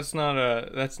doesn't. That's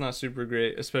not super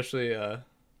great, especially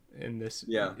in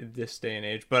Yeah, this day and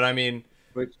age. But I mean,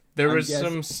 which there I'm was guessing.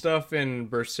 some stuff in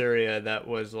Berseria that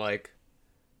was like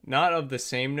not of the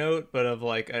same note, but of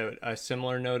like a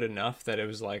similar note enough that it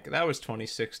was like that was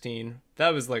 2016.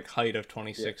 That was like height of Yeah,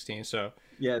 2016. So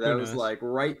yeah, that who was knows? like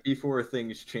right before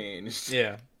things changed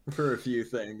Yeah, for a few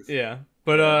things. yeah.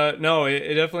 But Yeah, no,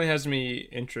 it definitely has me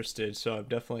interested. So I'm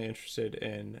definitely interested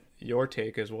in your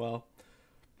take as well.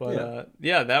 But yeah,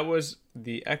 yeah, that was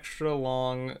the extra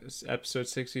long episode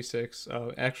 66.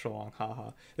 Extra long,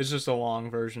 haha. It's just a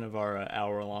long version of our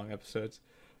hour long episodes.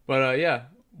 But yeah,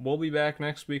 we'll be back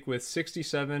next week with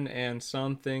 67 and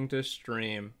something to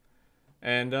stream.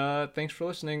 And thanks for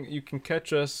listening. You can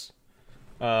catch us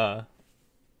uh,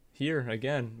 here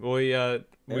again. We yeah.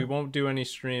 won't do any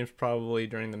streams probably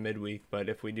during the midweek, but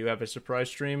if we do have a surprise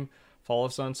stream, follow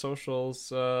us on socials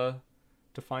to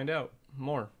find out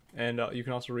more. And you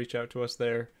can also reach out to us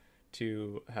there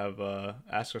to have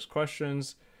ask us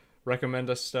questions, recommend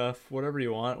us stuff, whatever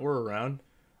you want. We're around.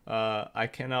 I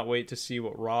cannot wait to see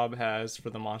what Rob has for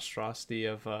the monstrosity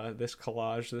of this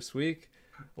collage this week.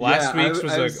 Yeah, Last week's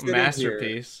was I a was sitting here.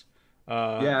 masterpiece. Yeah,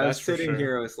 I That's was for sitting sure.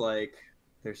 here. I was like,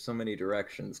 "There's so many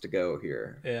directions to go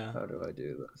here. Yeah. How do I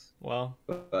do this?" Well,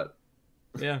 But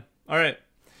yeah. All right.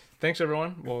 Thanks,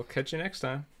 everyone. We'll catch you next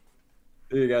time.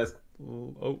 see you guys.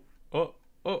 Oh, oh,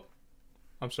 oh.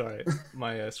 I'm sorry.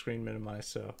 My screen minimized,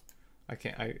 so I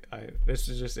can't. This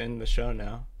is just in the show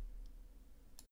now.